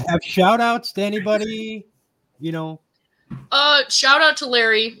you want to have shout outs to anybody, Shout out to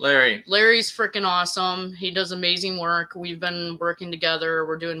Larry. Larry's freaking awesome. He does amazing work. We've been working together.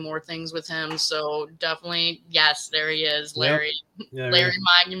 We're doing more things with him. So definitely, yes, there he is, Larry. Yep. Larry,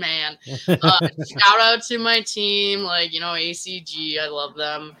 my man. Shout out to my team, ACG. I love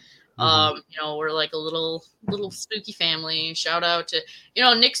them. We're like a little spooky family. Shout out to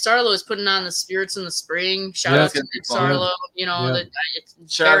Nick Sarlo is putting on the Spirits in the Spring. Shout out to Nick Sarlo.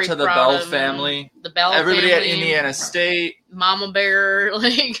 Shout out to the Bell family. The Bell everybody family, at Indiana State. Mama Bear.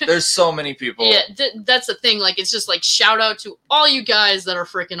 There's so many people. Yeah, that's the thing. It's just shout out to all you guys that are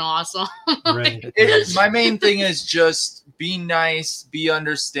freaking awesome. Right. My main thing is just be nice, be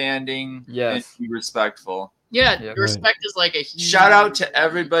understanding, and be respectful. Yeah, respect is a huge... Shout out to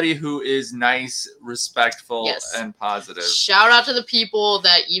everybody who is nice, respectful, and positive. Shout out to the people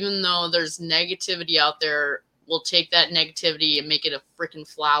that even though there's negativity out there, will take that negativity and make it a freaking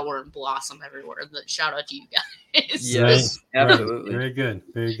flower and blossom everywhere. Shout out to you guys. Yes, absolutely. Very good.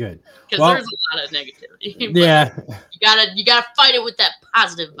 Very good. Because there's a lot of negativity. Yeah. You gotta fight it with that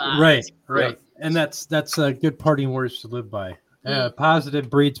positive vibe. Right. Yep. And that's good parting words to live by. Positive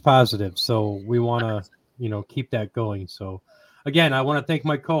breeds positive. So we want to keep that going. So again, I want to thank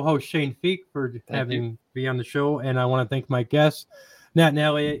my co-host Shane Feek for having me on the show, and I want to thank my guests, Nat and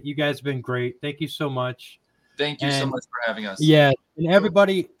Eliot. You guys have been great. Thank you so much. Thank you so much for having us. Yeah, and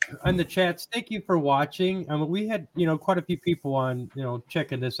everybody in the chats, thank you for watching. I mean, we had quite a few people on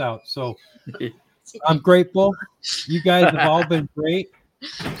checking this out, so I'm grateful. You guys have all been great.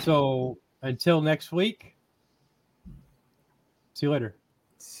 So until next week, see you later.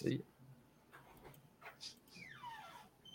 See you.